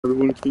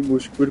Everyone, Team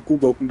Wish Critical.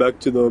 Welcome back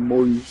to the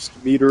Moist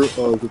meter.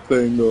 We're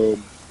playing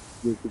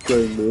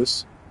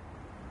this.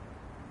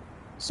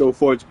 So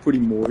far, it's pretty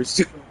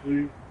moist.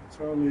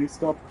 Charlie,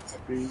 stop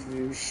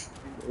copying me.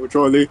 Oh,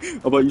 Charlie,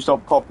 how about you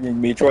stop copying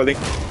me, Charlie?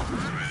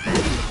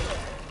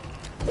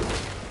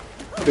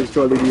 Because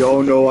Charlie, we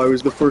all know I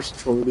was the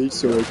first Charlie,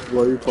 so like,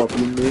 why are you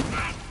copying me?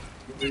 Why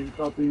are you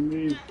copying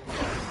me?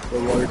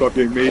 Well, why are you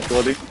copying me,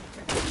 Charlie?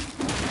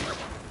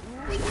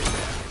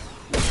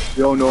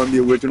 We all know I'm the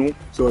original,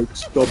 so like,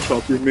 stop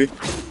copying me.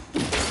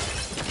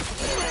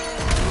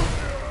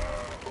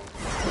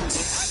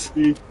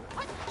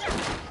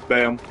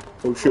 Bam.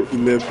 Oh shit, he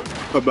lived.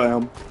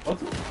 Bam.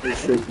 What's Oh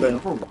shit, bam.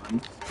 number one?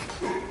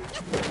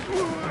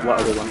 What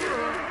other one?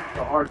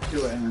 The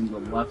R2 and the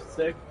left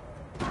stick.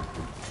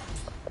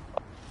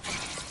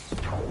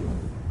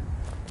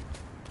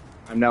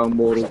 I'm now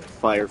immortal to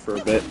fire for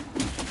a bit.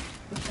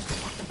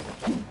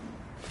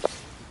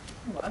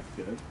 Oh, that's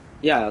good.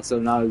 Yeah, so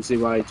now you see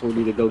why I told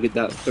you to go get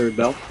that third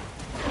bell?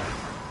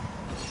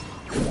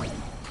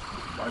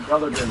 My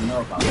brother didn't know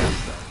about that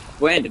stuff.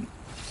 Brandon,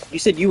 you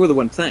said you were the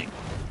one playing.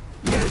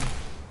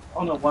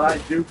 Oh no, when I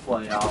do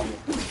play, I'll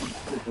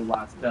get the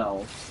last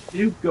bell. Do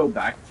you go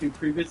back to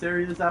previous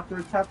areas after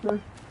a chapter?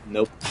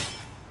 Nope.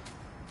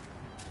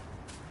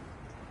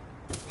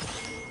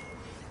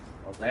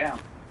 Oh damn.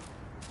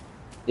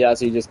 Yeah,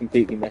 so you just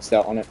completely missed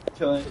out on it.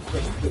 Killing.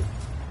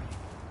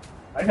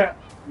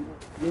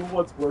 You know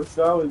what's worse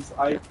now is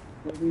I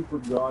completely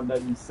forgot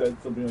that you said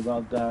something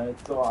about that,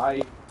 so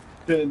I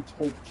didn't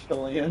told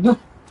Killian.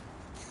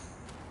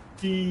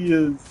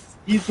 He's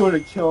going to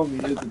kill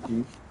me, isn't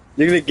he?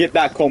 You're gonna get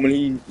back home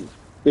and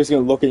he's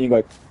gonna look at you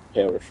like,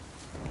 perish.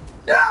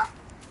 Yeah.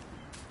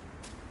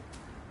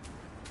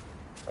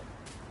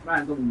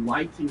 Man, the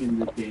lighting in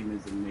this game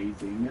is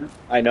amazing.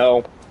 I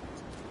know.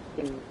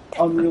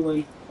 Unreal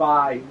Engine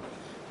 5.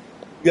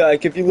 Yeah,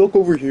 like if you look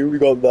over here, we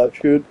got that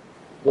shit.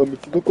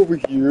 If you look over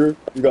here,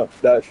 we got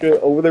that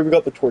shit. Over there, we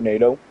got the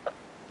tornado.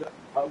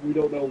 We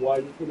don't know why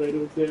the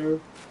tornado's there.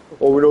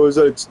 All we know is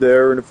that it's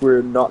there, and if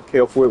we're not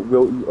careful, it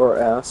will eat our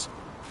ass.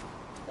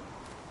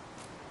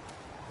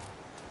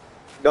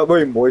 Not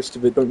very moist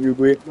of it, don't you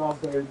agree? Not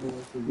very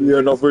moist.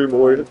 Yeah, not very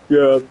moist.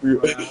 Yeah.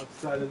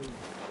 Outside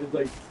it's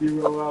like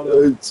 0 out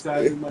of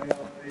 7 in my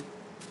eye.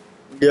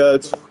 Yeah,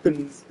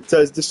 it's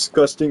as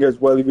disgusting as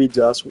Wiley Reed's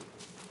ass.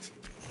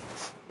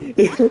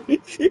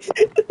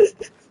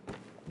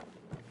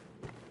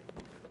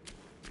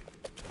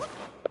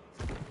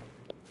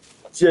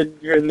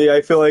 Genuinely,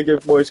 I feel like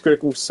if Moist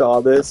Critical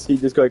saw this, he'd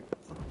just go like,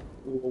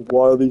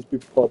 why are these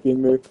people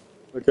copying me?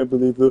 I can't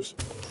believe this.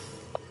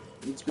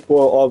 These people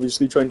are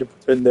obviously trying to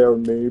pretend they're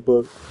me,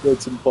 but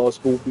that's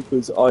impossible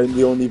because I'm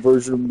the only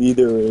version of me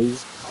there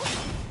is.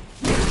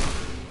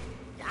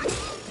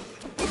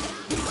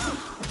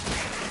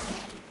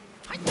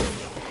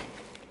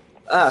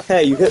 Ah,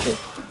 hey, you hit me.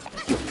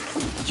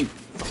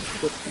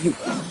 You.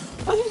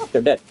 Oh,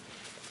 they're dead.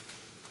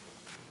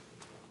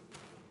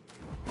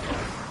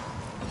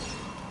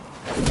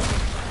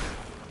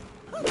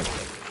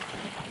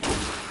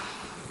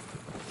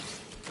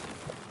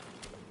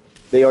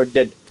 They are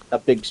dead. A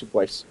big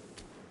surprise.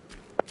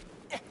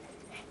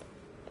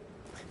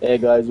 Hey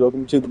guys,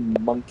 welcome to the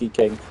Monkey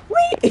King.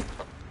 Whee!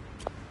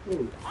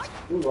 Ooh,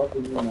 what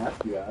the new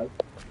mask you have?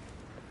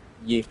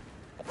 Yeah.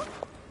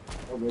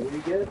 Oh, what did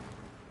you get?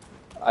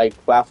 I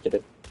crafted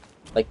it.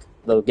 Like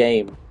the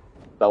game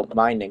about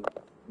mining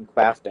and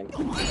crafting.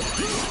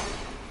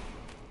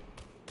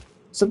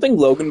 Something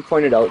Logan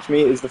pointed out to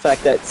me is the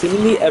fact that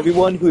seemingly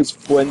everyone who is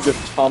friends with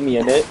Tommy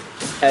in it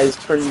has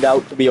turned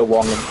out to be a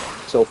wrong'un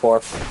so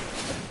far.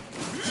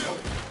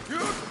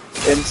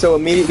 And so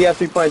immediately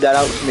after he pointed that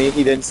out to me,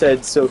 he then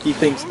said, so he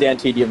thinks Dan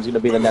Tedium's gonna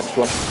be the next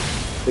one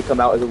to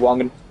come out as a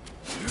wrong'un.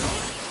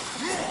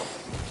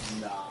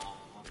 Nah.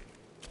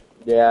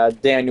 Yeah,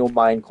 Daniel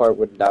Minecart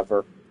would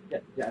never.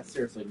 Yeah,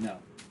 seriously, no.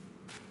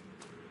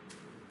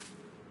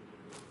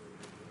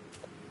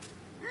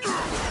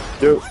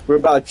 Dude, we're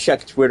about to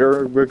check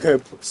Twitter. We're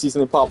gonna see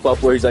something pop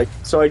up where he's like,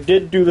 so I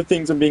did do the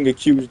things I'm being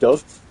accused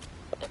of.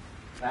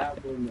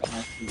 That wouldn't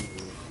actually be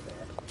fair.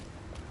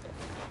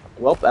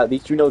 Well, at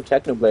least you know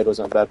Technoblade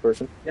wasn't a bad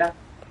person. Yeah.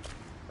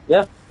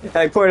 Yeah. And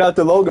I pointed out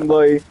to Logan,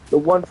 boy, the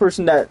one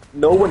person that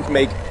no one can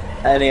make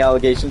any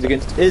allegations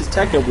against is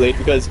Technoblade,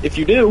 because if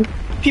you do,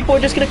 people are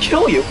just gonna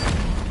kill you.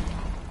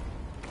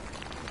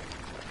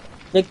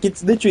 Like,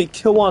 it's literally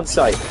kill on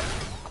sight.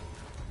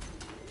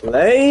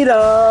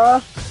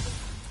 Later!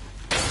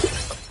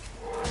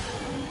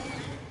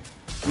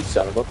 You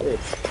son of a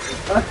bitch.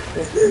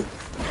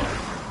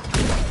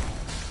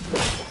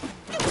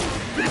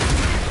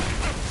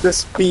 The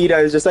speed,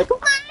 I was just like,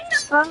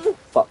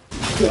 fuck.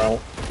 No.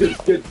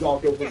 Just get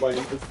knocked over by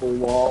invisible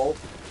wall.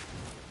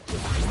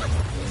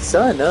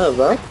 Son of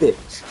a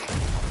bitch.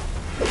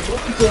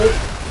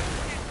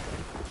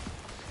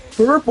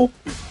 Purple.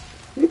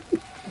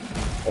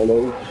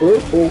 Hello,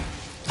 purple.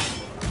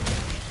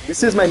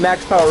 This is my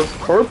max power,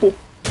 purple.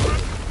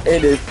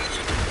 And if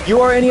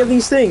you are any of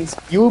these things,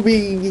 you will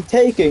be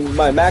taking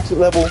my max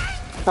level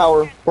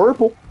power,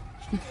 purple.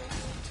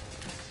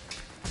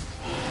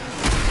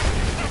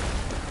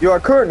 You are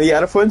currently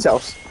at a friend's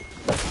house.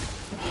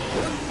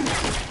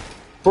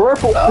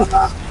 Purple.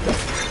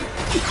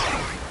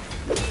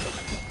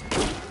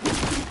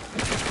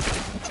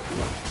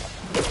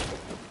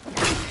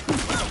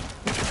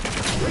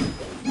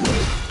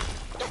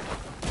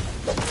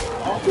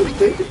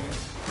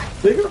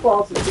 Bigger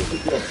bosses seem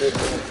to be a bit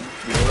more.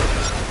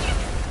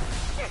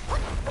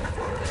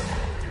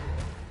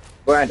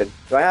 Brandon,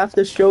 do I have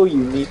to show you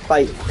me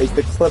fight, like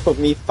the clip of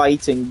me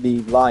fighting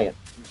the lion?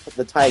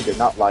 The tiger,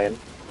 not lion.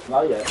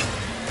 Not yet.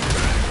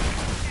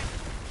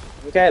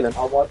 Okay then.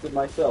 I'll watch it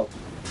myself.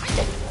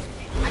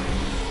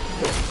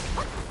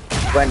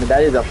 Brandon,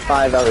 that is a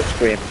 5-hour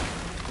stream.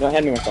 No,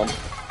 hand me my phone.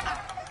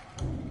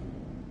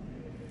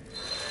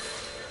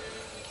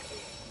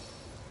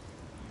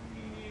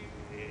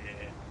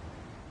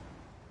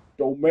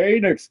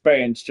 Domain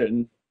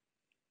expansion.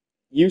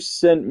 You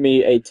sent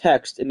me a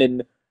text and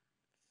then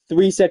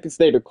 3 seconds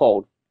later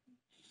called.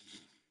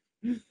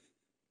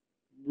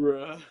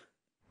 Bruh.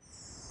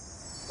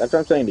 That's what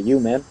I'm saying to you,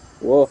 man.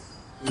 Whoa.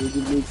 Who's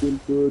missing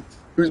foot?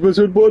 Who's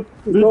missing butt?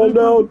 Calm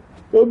down.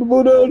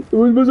 Calm down.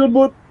 Who's missing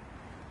butt?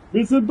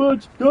 Missing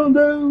Butch, calm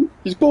down.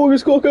 He's pulling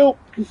his cock out.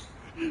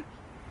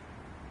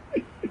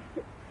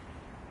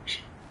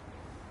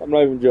 I'm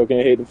not even joking.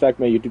 I hate the fact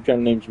my YouTube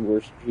channel name's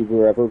worst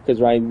YouTuber ever because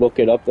when I look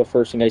it up, the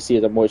first thing I see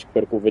is a Moist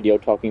Critical video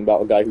talking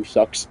about a guy who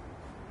sucks.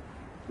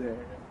 Damn.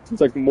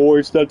 It's like,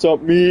 Moist, that's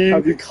not me.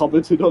 Have you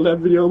commented on that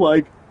video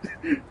like,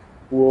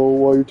 whoa,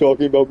 why are you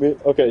talking about me?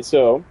 Okay,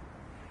 so,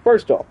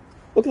 first off,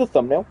 look at the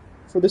thumbnail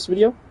for this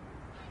video.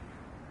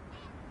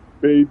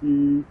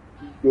 baby,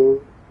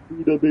 go,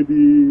 the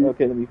baby.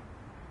 Okay, let me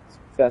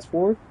fast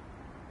forward.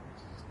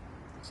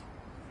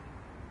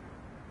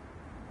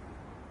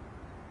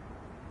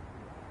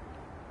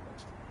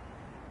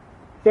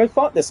 So I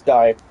fought this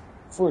guy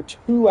for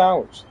 2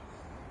 hours.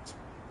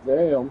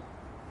 Damn.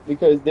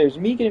 Because there's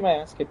me getting my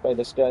ass kicked by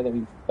this guy that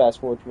we fast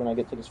forward to when I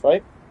get to this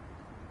fight.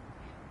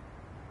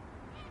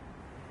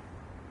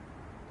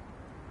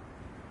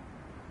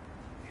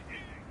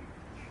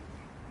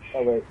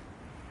 Oh, wait.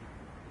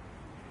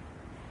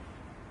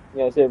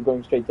 Yeah, instead of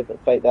going straight to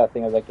fight that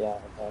thing, I was like, yeah,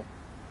 okay.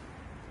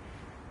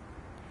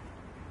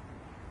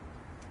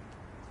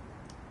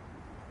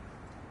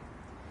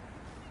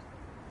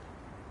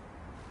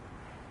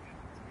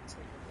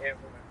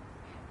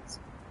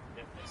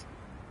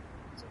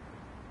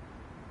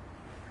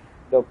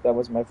 Nope, that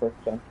was my first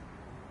time.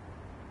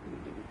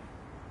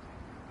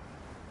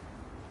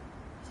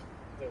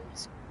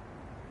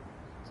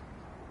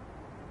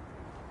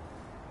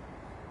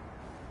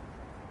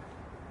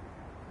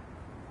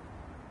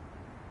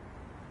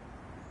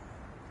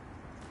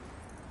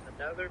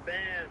 Another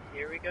band.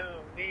 Here we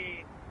go.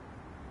 Me.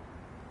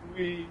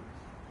 We.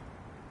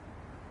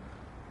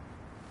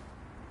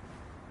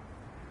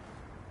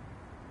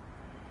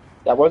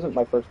 That wasn't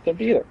my first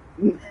attempt either.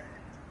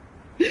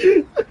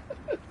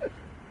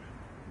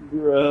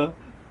 Bruh.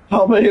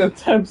 How many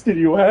attempts did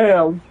you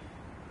have?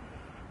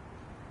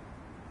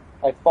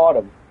 I fought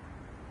him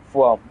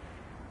from...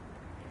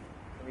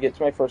 Let me get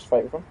to my first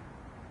fight with him.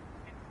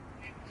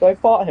 So I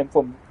fought him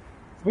from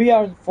 3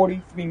 hours,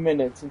 43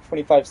 minutes, and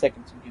 25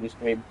 seconds into the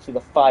stream to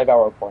the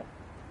 5-hour point.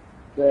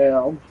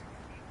 Damn.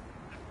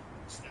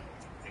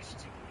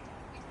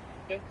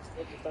 Okay,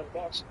 we found the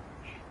box.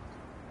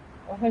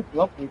 Okay,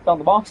 well, we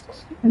found the box.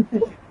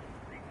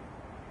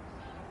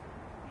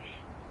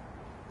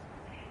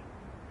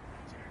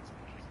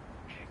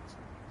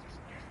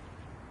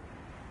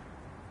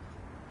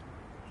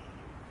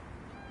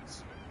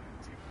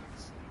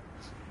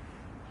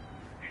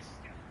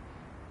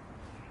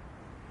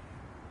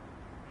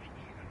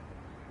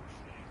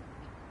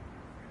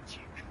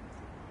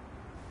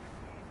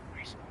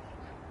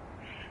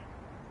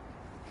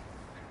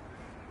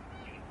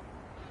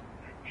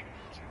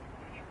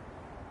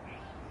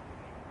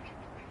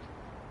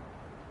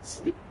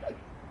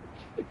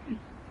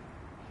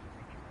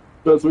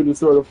 That's when you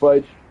sort of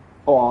fight.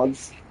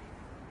 Pause.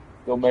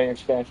 Domain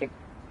expansion.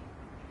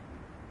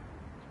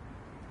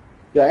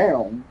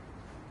 Damn.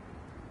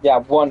 Yeah,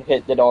 one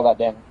hit did all that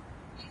damage.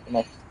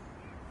 Nice.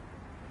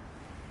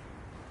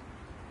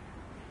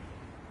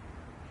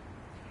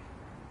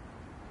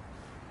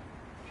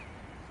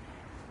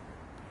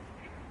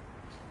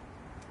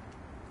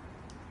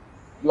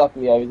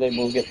 Luckily, I was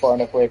able to get far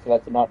enough away for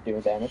that to not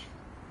do damage.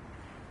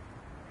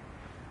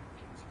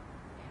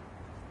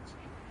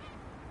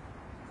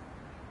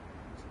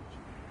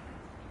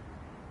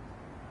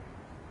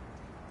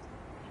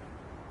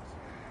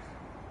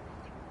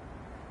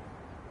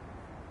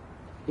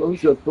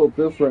 Those just feel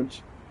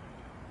different.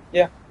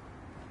 Yeah.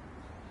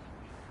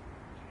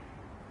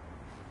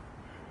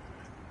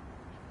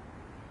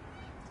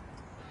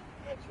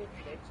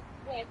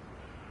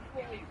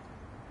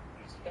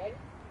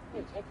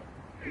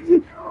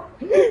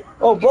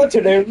 Oh, blood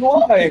today,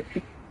 why?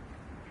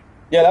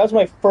 Yeah, that was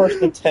my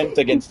first attempt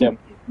against him.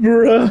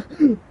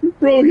 Bruh.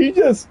 Bro, he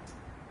just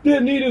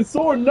didn't need his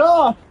sword.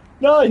 Nah,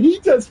 he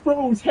just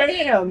froze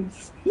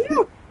hands.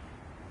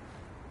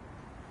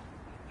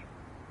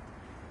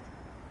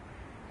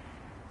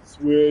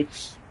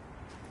 Switch.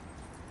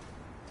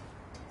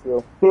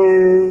 So,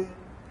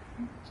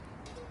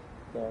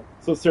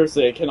 So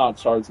seriously, I cannot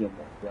charge no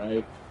more,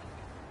 right?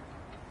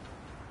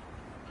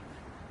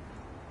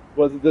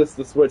 Wasn't this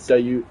the Switch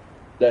that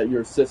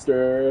your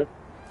sister?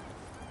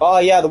 oh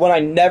yeah, the one I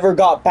never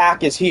got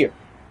back is here.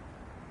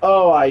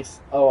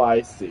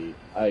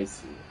 I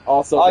see.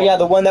 Also, Oh yeah,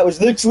 the one that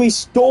was literally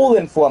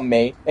stolen from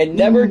me and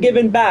never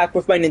given back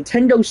with my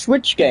Nintendo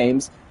Switch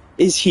games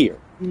is here.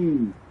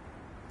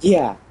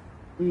 Yeah,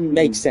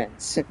 makes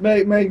sense.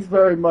 Makes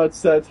very much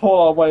sense.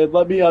 Hold on, wait.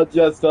 Let me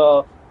just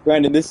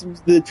Brandon, this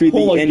is literally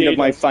Pull the a end of gate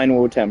my up.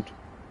 final attempt.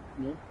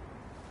 Yeah.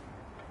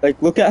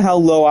 Like, look at how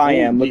low I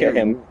am. Look dear. at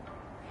him.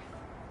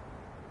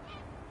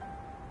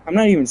 I'm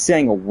not even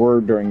saying a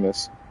word during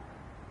this.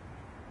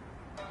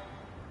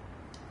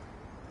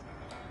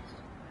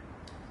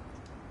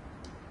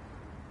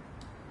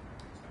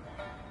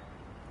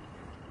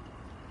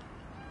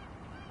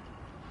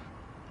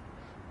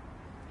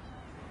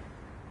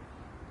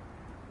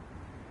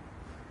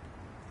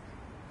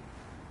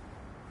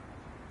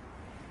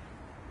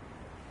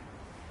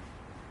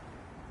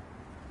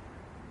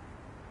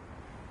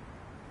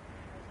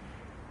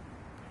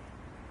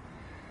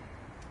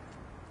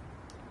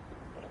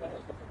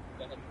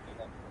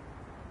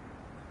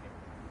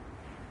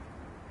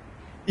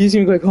 You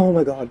seem like, oh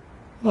my god,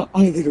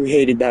 I literally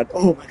hated that.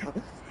 Oh my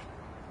god.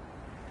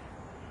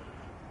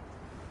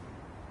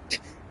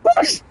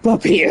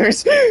 Pup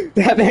ears.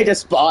 That man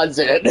just spawns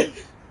in.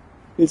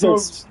 Bro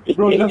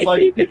just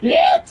like,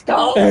 let's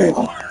go.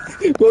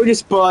 Bro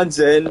just spawns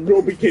in.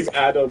 Bro became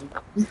Adam.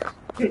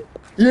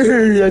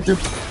 Yeah, dude.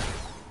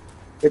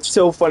 It's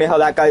so funny how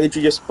that guy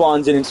literally just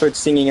spawns in and starts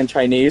singing in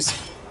Chinese.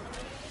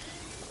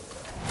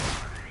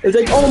 It's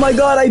like, oh my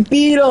god, I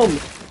beat him!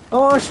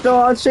 Oh,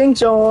 start sing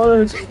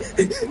songs.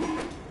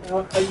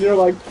 And you're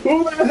like,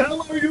 who the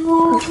hell are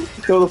you?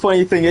 So the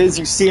funny thing is,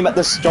 you see him at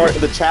the start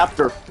of the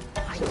chapter.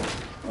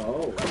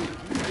 Oh.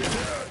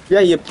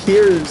 Yeah, he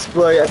appears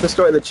like, at the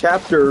start of the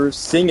chapter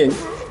singing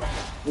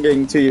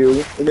to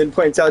you, and then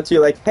points out to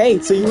you like, hey,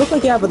 so you look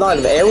like you have a lot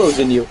of arrows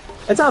in you.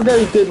 That's not a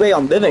very good way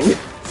on living.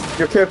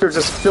 Your character's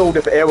just filled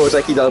with arrows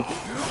like he's a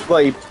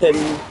bloody pin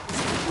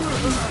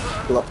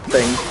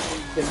thing.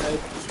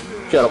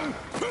 Shut up.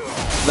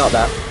 Not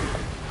that.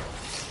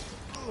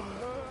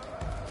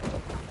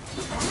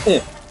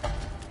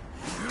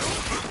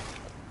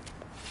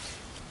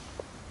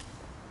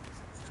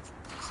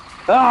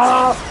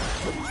 Ah!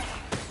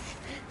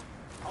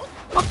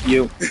 Fuck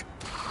you.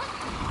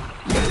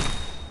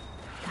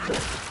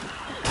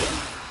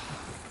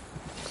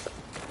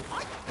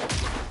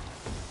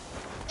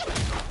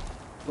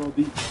 Bro,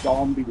 these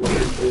zombie looking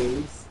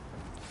things.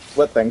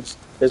 What things?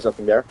 There's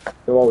nothing there.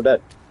 They're all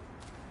dead.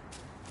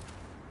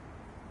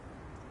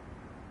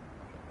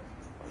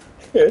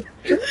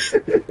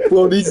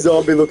 Well, these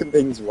zombie looking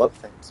things, what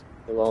things?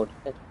 They're all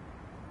dead.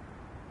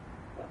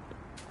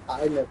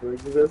 I never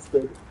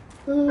existed.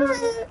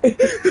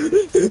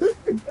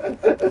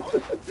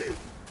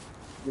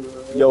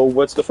 Yo,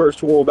 what's the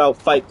first rule about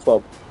Fight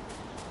Club?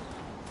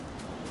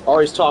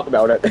 Always talk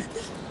about it.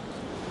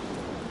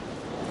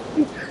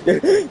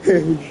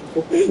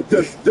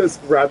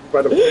 just grab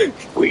by the.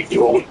 We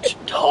don't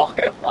talk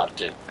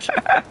about it.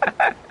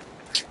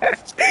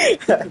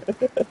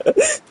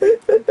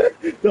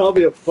 That'll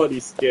be a funny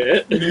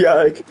skit. Yeah,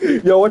 like,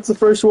 yo, what's the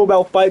first rule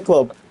about Fight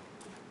Club?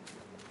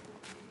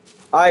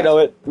 I know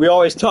it. We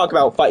always talk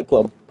about Fight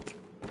Club.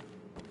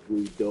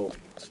 We don't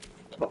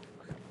talk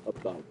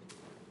about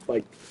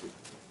fight.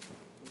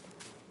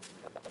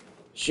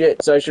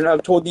 Shit, so I shouldn't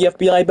have told the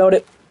FBI about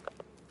it?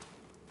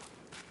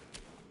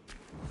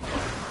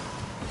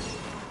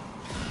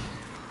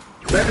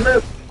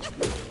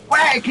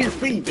 Whack his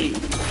baby!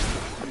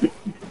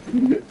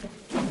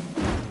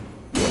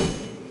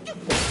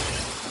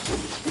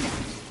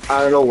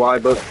 I don't know why,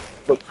 but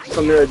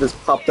something that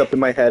just popped up in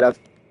my head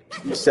after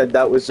you said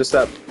that was just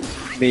that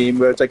meme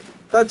where it's like,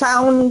 the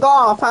town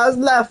golf has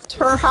left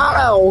her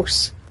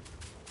house.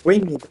 We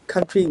need the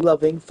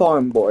country-loving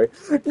farm boy.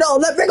 No,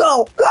 let me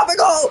go! Let me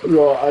go!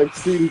 Well, I've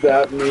seen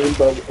that meme,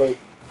 but like,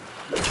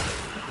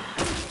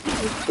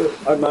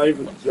 I'm not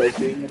even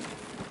joking.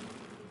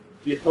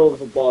 The hell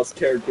of a boss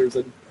characters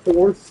and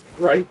poor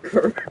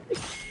Striker.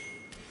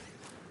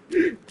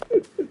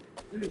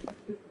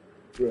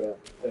 Bruh,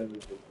 end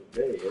of the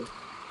day.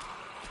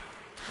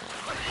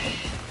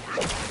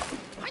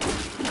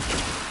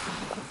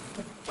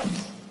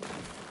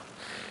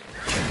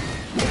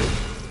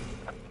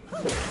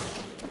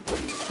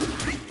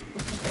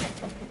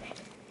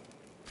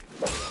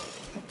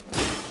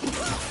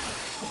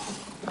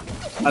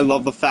 I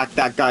love the fact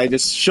that guy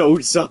just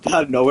shows up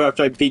out of nowhere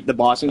after I beat the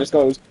boss and just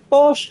goes,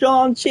 oh,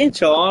 Sean, Tina,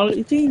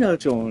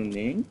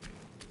 Johnny.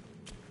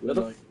 Where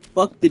the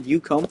fuck did you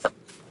come from?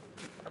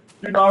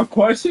 You're not a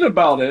question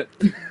about it.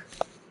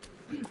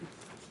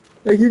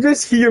 Like, you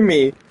just hear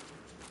me.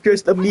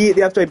 Just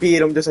immediately after I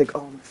beat him, just like,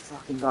 oh my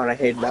fucking god, I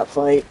hated that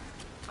fight.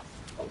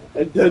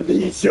 And then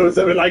he shows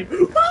up and like,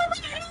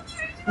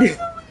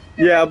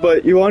 Yeah,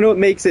 but you wanna know what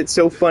makes it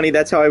so funny?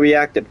 That's how I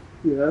reacted.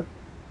 yeah.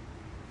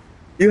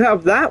 you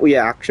have that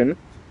reaction,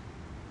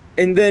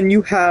 and then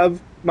you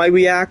have my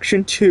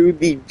reaction to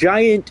the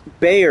giant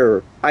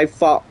bear I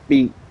fought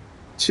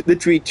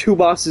literally 2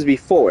 bosses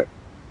before it.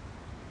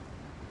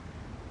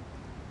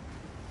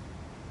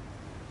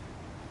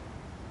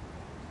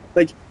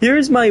 Like,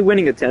 here's my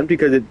winning attempt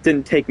because it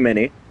didn't take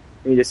many.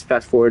 Let me just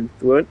fast forward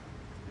through it.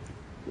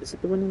 Is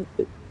it the winning?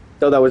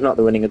 No, that was not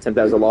the winning attempt.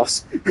 That was a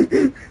loss.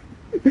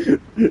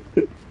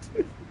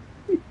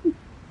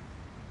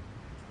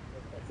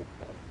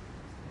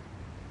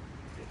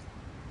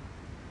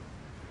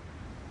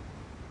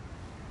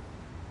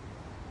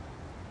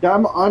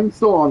 Yeah, I'm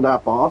still on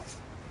that boss.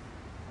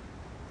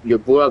 Your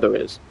brother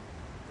is.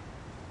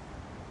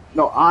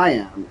 No, I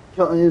am.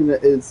 Killian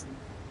is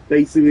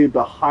basically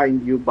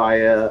behind you by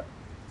a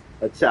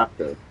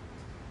chapter.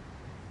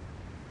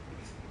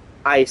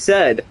 I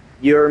said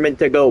you're meant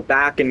to go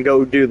back and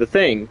go do the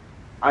thing.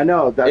 I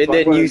know, that's And why I'm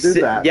then going you to do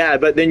said, that. yeah,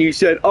 but then you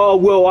said, "Oh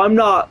well, I'm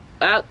not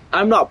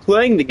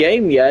playing the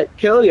game yet.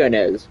 Killian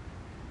is."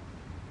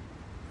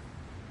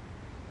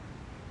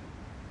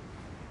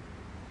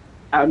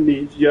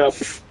 Amnesia.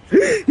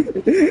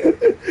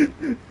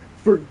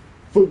 for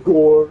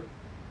gore.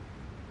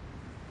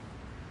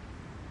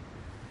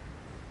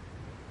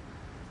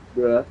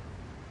 Bruh.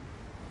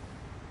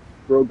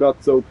 Bro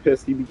got so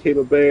pissed he became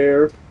a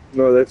bear.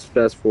 No, let's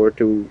fast forward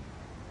to.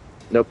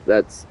 Nope,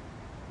 that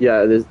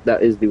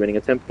is the winning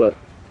attempt, but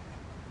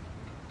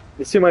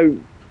you see my.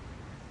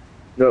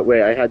 No,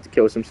 wait, I had to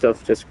kill some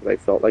stuff just because I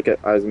felt like it.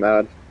 I was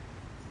mad.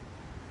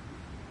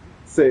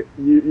 Say,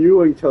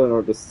 you and Killian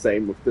are the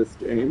same with this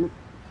game.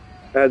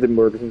 I had to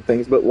murder some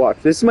things, but watch.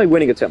 This is my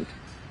winning attempt.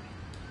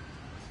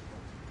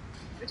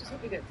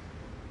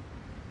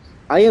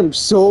 I am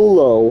so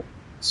low.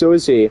 So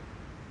is he.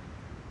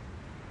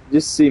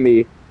 Just see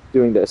me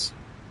doing this.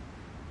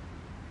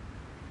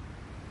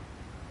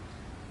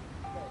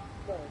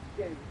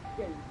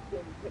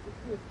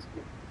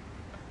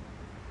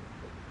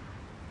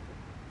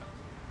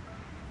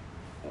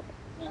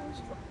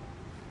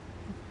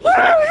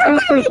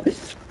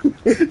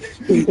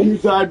 You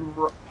died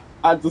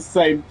at the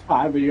same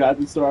time, and you had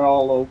to start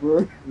all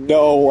over.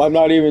 No, I'm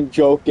not even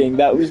joking.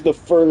 That was the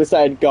furthest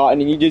I had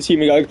gotten, and you just hear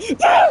me going.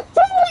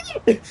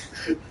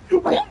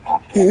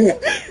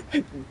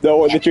 No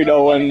one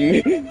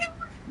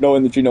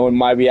that you know in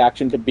my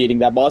reaction to beating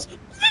that boss.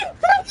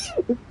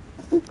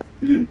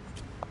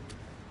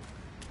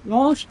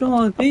 Lost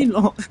on me.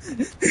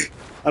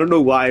 I don't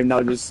know why I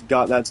now just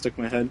got that stuck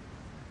in my head.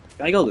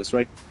 Can I go this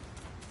way?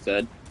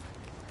 Said.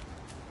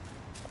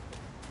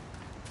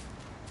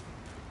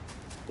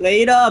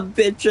 Later,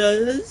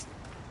 bitches.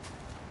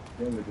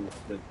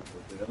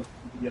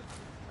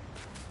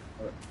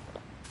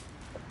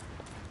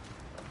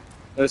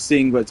 I was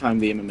seeing what time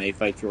the MMA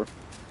fights were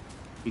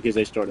because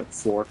they start at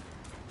 4.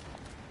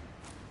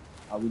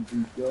 I would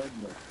be good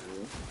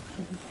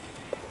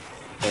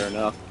Fair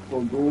enough.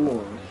 for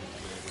gore.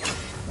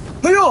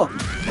 Ow!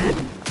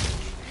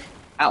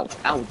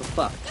 Ow, what the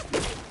fuck?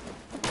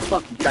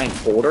 Fuck, you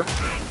giant boulder.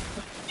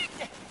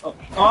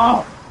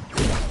 Oh!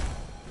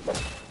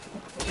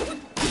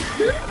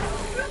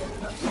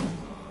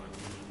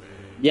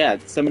 Yeah,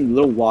 someone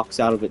little walks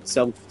out of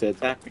itself to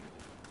attack me.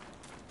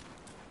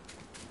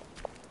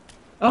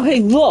 Oh, hey,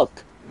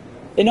 look!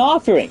 An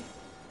offering!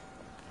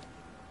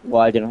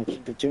 Why didn't I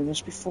think of doing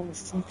this before?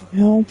 Fucking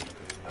hell.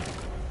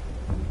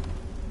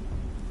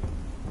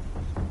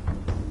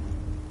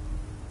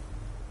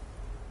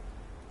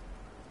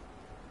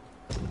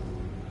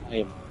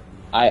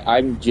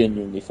 I'm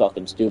genuinely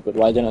fucking stupid.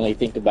 Why didn't I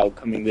think about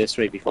coming this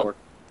way before?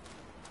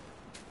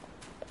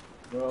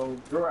 Bro,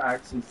 you're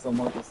actually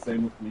somewhat the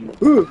same with me. What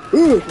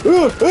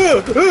the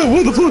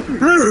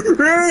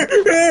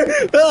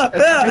fuck?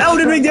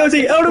 Elden Ring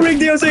DLC! Elden Ring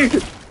DLC!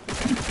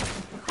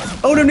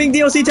 Elden Ring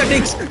DLC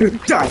techniques!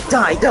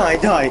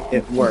 Die!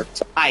 It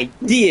worked. I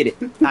did it!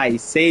 I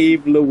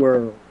saved the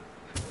world.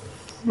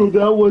 Bro,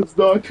 that was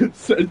not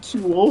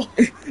consensual.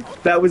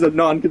 That was a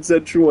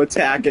non-consensual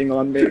attacking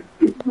on me.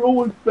 Bro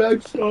was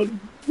backshot.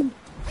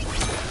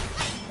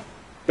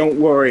 Don't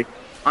worry.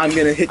 I'm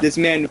gonna hit this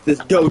man with this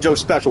dojo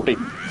specialty.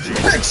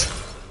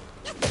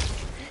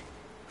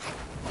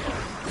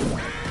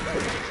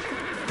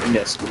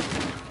 Missed.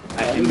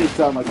 I think they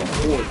sound like a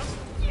horse.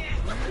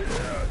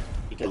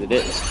 Because it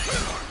is.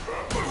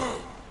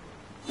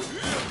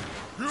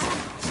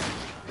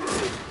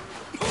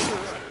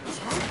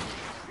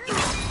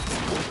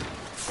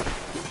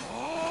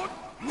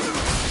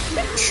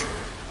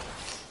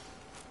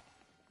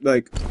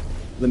 Like,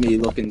 let me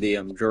look in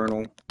the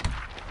journal.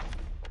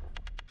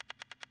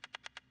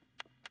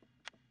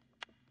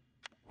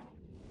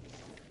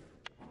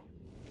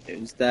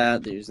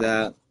 There's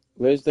that.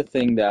 Where's the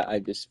thing that I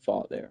just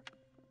fought there?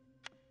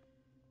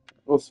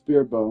 Oh,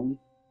 spear bone.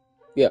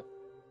 Yeah,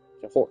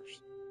 it's a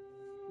horse.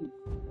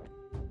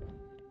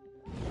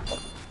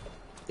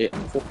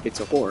 It's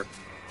a horse.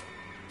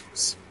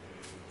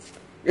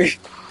 Can't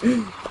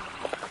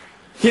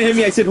hear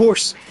me, I said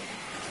horse.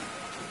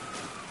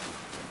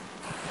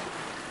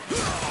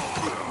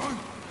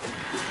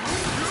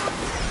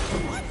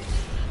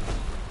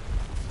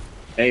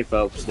 Hey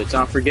folks, let's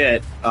not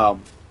forget,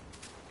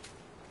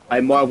 I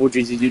marveled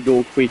as a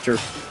dual creature.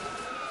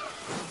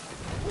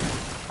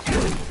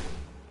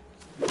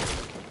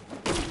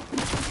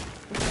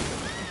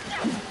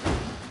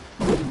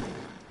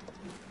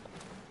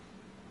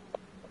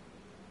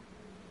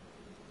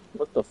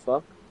 What the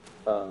fuck?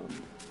 I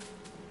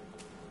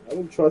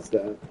don't trust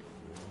that.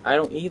 I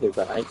don't either,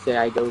 but I say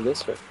I go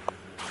this way.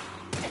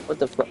 What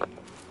the fuck?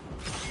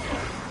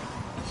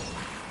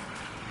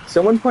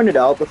 Someone pointed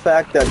out the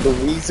fact that the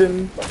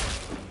reason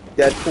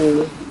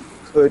Deadpool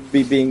could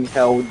be being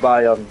held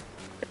by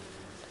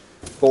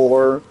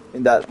Thor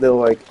in that little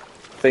like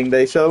thing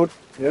they showed.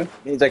 Yeah. And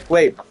he's like,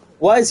 wait,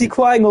 why is he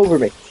crying over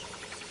me?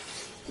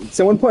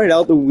 Someone pointed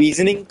out the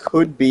reasoning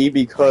could be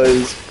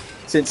because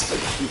since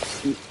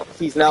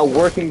he's now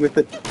working with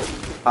the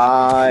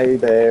hi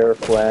there,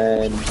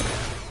 friend.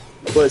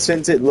 But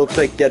since it looks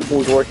like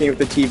Deadpool's working with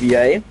the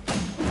TVA,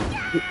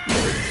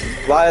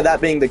 via that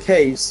being the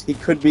case, he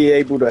could be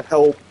able to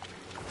help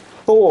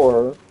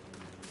Thor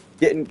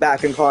getting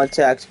back in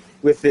contact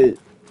with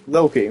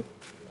Loki.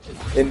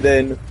 And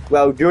then,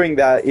 while doing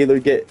that, either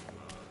get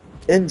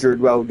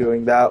injured while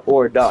doing that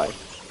or die.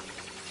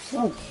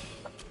 Oh.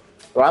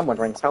 What I'm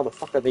wondering is how the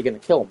fuck are they gonna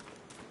kill him?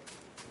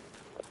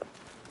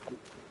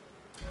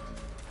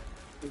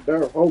 You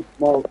better hope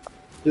Walt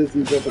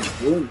Disney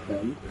doesn't ruin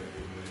him.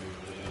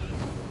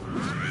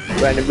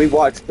 Brandon, we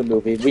watched the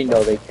movie. We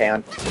know they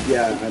can't.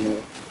 Yeah, I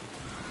know.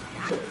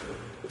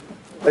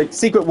 Like,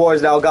 Secret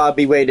Wars now gotta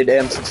be rated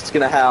M since it's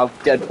gonna have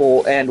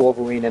Deadpool and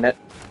Wolverine in it.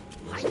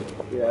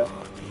 Yeah.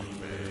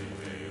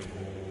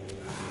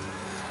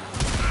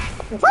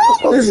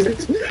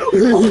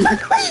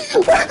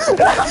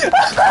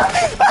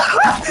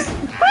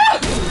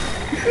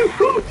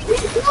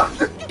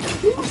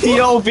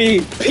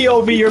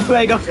 POV, you're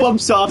playing a Flum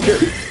Softer.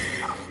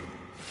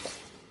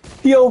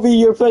 POV,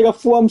 you're playing a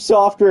Flum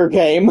Softer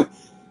game.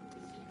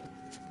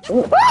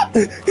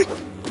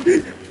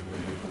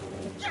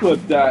 Flip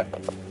that.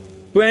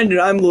 Brandon,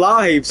 I'm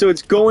live, so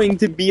it's going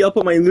to be up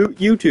on my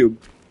YouTube.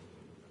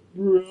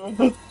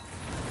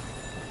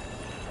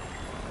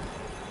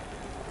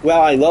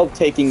 Well, I love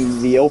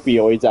taking the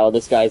opioids out of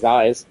this guy's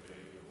eyes.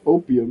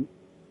 Opium.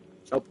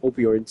 Oh,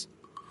 opioids.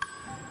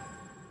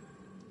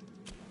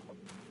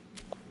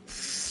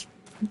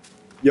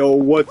 Yo,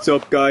 what's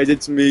up, guys?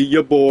 It's me,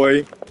 your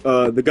boy,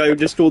 the guy who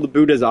just stole the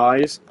Buddha's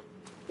eyes.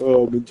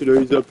 In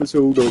today's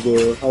episode of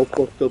How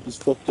Fucked Up is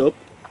Fucked Up.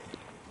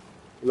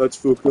 That's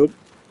fucked up.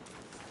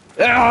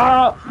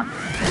 Ah!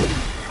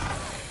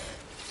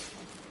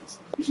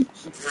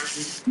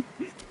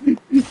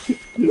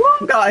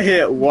 Got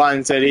hit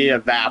once and he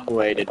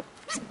evaporated.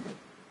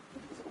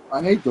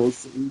 I hate those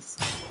things.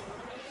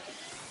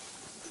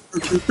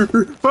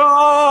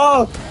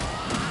 Ah!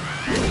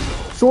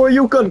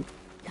 Shoryuken!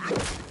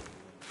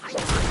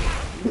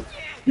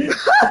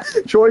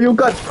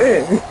 Shoryuken!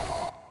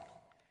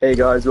 Hey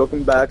guys,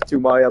 welcome back to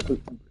my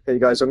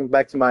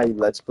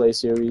Let's Play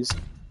series.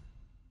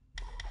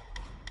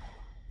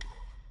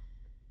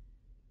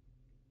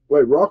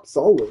 Wait, rock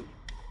solid.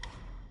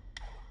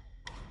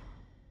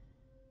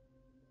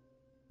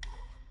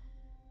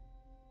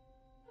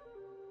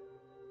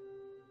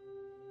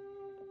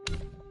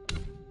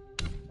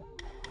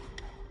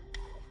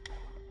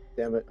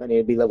 Damn it, I need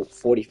to be level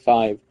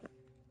 45.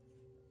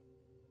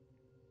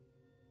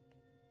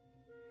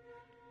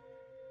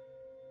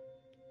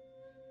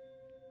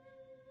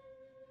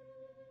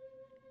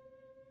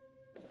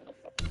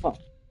 Huh.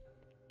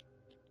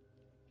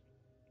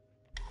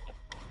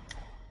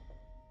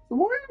 So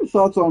what are your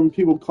thoughts on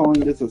people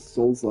calling this a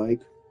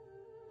Souls-like?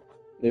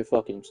 They're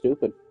fucking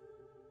stupid.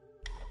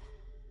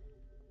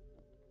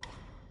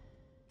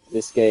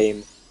 This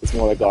game is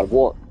more like God of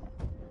War.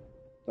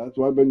 That's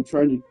what I've been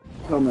trying to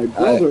tell my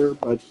brother,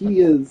 but he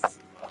is...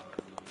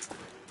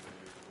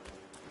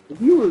 If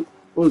he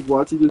was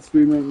watching this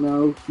stream right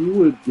now, he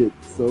would get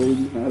so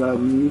mad at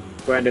me.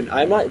 Brandon,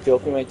 I'm not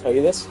joking when I tell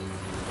you this.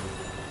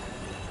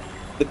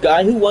 The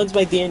guy who runs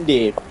my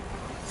D&D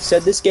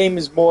said this game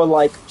is more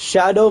like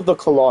Shadow of the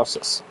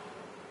Colossus.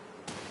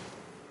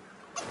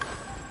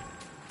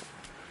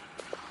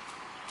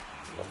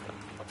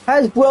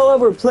 Has Bro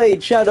ever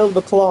played Shadow of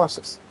the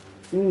Colossus?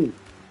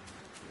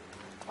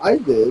 I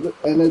did,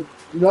 and it's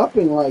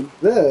nothing like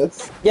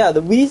this. Yeah,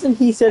 the reason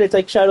he said it's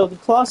like Shadow of the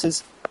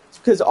Colossus is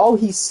because all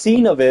he's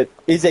seen of it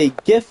is a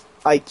GIF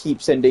I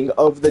keep sending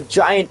of the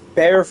giant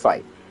bear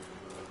fight.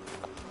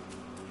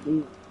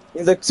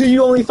 He's like, so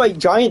you only fight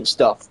giant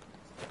stuff?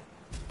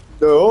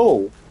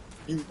 No,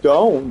 you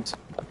don't.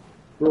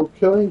 Bro,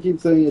 Killian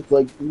keeps saying it's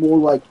like more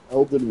like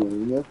Elden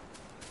Ring.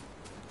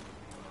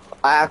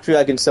 I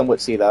can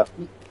somewhat see that.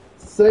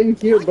 Same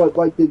here, but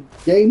like the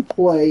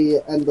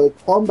gameplay and the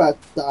combat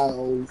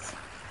styles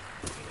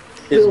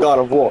It's God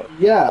of War.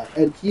 Yeah,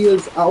 and he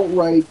is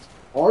outright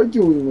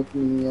arguing with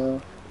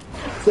me,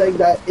 saying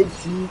that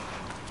it's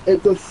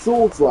a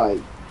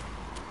Souls-like.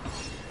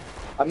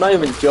 I'm not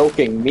even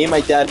joking. Me and my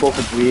dad both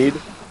agreed.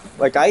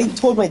 Like, I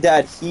told my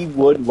dad he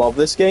would love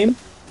this game,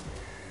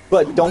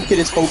 but don't get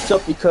his hopes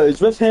up because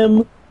with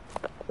him,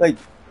 like,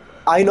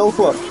 I know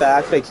for a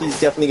fact like he's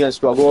definitely gonna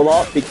struggle a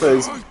lot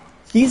because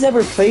he's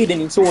never played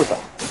any Souls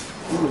like.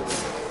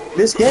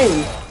 This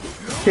game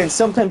can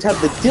sometimes have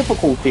the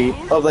difficulty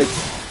of like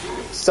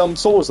some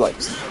Souls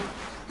likes.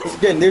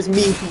 Again, there's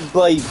me who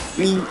like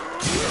beat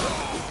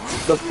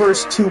the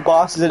first two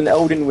bosses in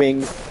Elden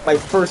Ring, my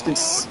first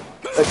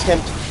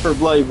attempt for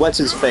like what's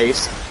his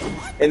face,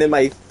 and then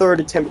my third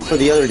attempt for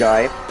the other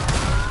guy.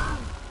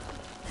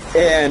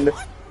 And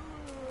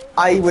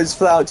I was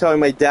flat out telling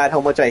my dad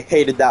how much I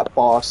hated that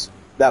boss.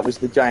 That was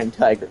the giant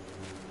tiger.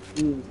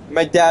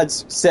 My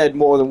dad's said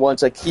more than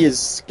once like he is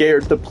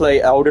scared to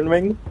play Elden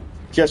Ring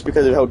just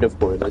because of how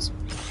difficult it is.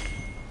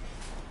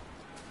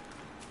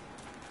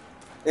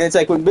 And it's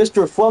like when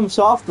Mr. Flum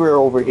Software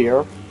over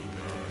here,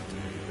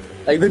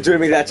 like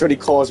legitimately that's what he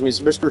calls me,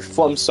 is Mr.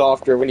 Flum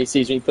Software when he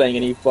sees me playing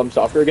any Flum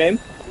Software game.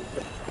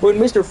 When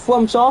Mr.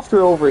 Flum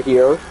Software over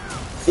here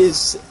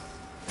is...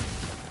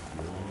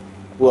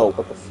 Whoa,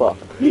 what the fuck?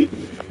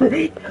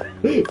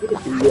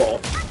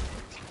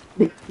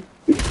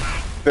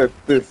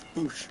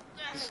 Boosh.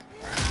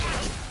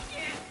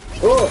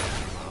 Oh!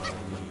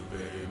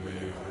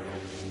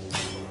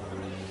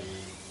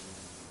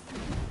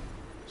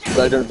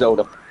 Legend of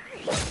Zelda.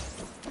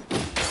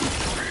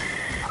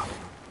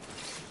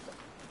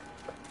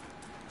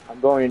 I'm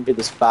going into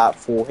this fight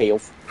full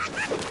health.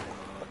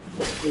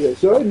 Yeah,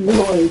 so I didn't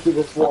know anything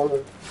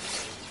before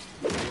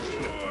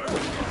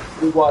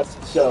we watched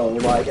the show.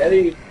 Like,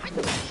 any...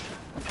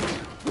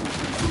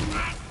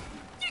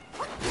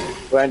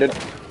 Brandon,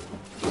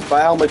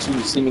 by how much you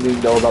seemingly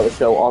know about the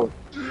show,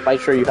 I'm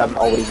sure you haven't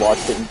already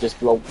watched it and just,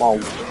 well,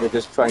 you're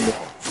just trying to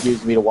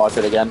use me to watch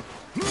it again.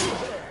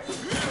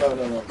 No,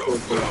 of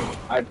course not.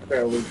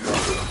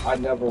 I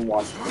never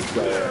watched the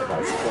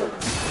show.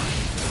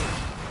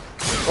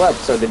 What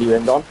episode did you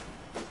end on?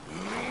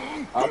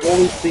 I've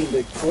only seen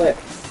the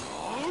clips.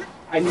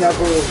 I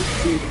never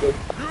seen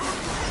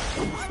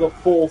the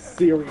full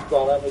series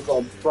on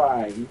Amazon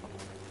Prime.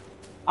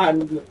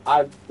 I'm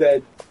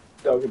dead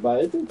joking about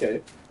it. It's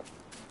okay.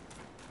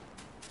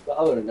 But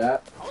other than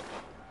that,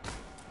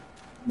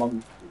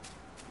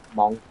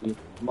 monkey.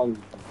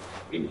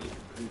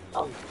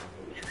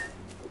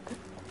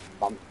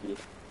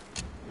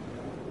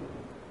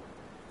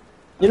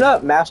 You know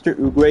that Master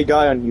Oogway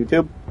guy on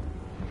YouTube?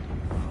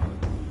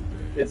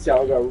 His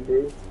channel got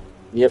removed.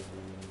 Yep.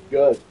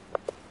 Good.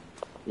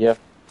 Yeah.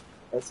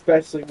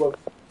 Especially with...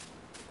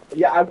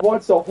 Yeah, I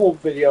watched a whole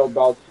video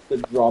about the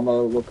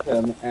drama with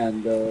him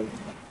and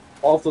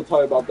also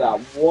talk about that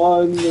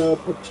one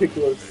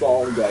particular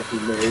song that he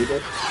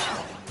made.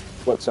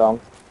 What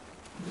song?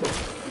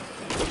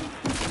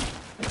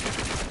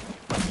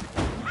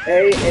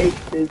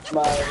 A8 is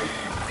my...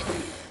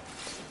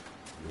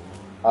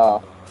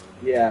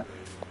 Yeah.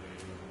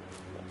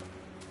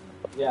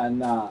 Yeah,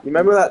 nah. You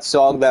remember that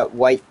song that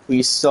White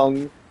Priest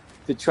sung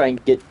to try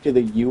and get to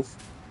the youth?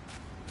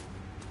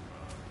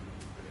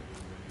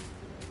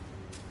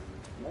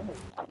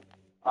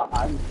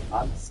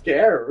 I'm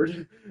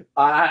scared.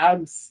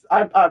 I'm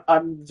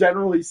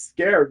generally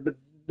scared, but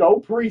no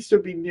priest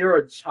should be near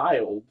a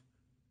child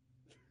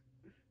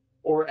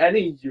or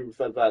any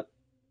youth at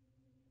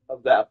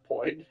that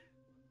point.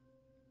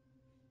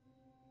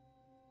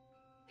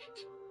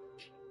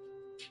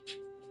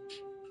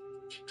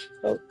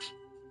 Oh.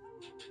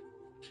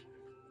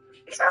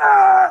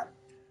 Ah!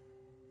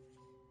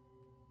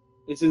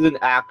 This is an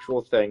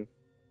actual thing.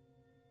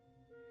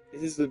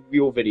 This is the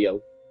real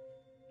video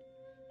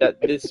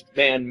that this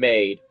man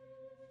made.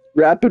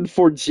 Rapping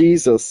for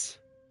Jesus.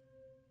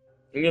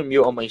 I'm gonna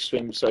mute on my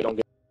stream so I don't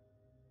get.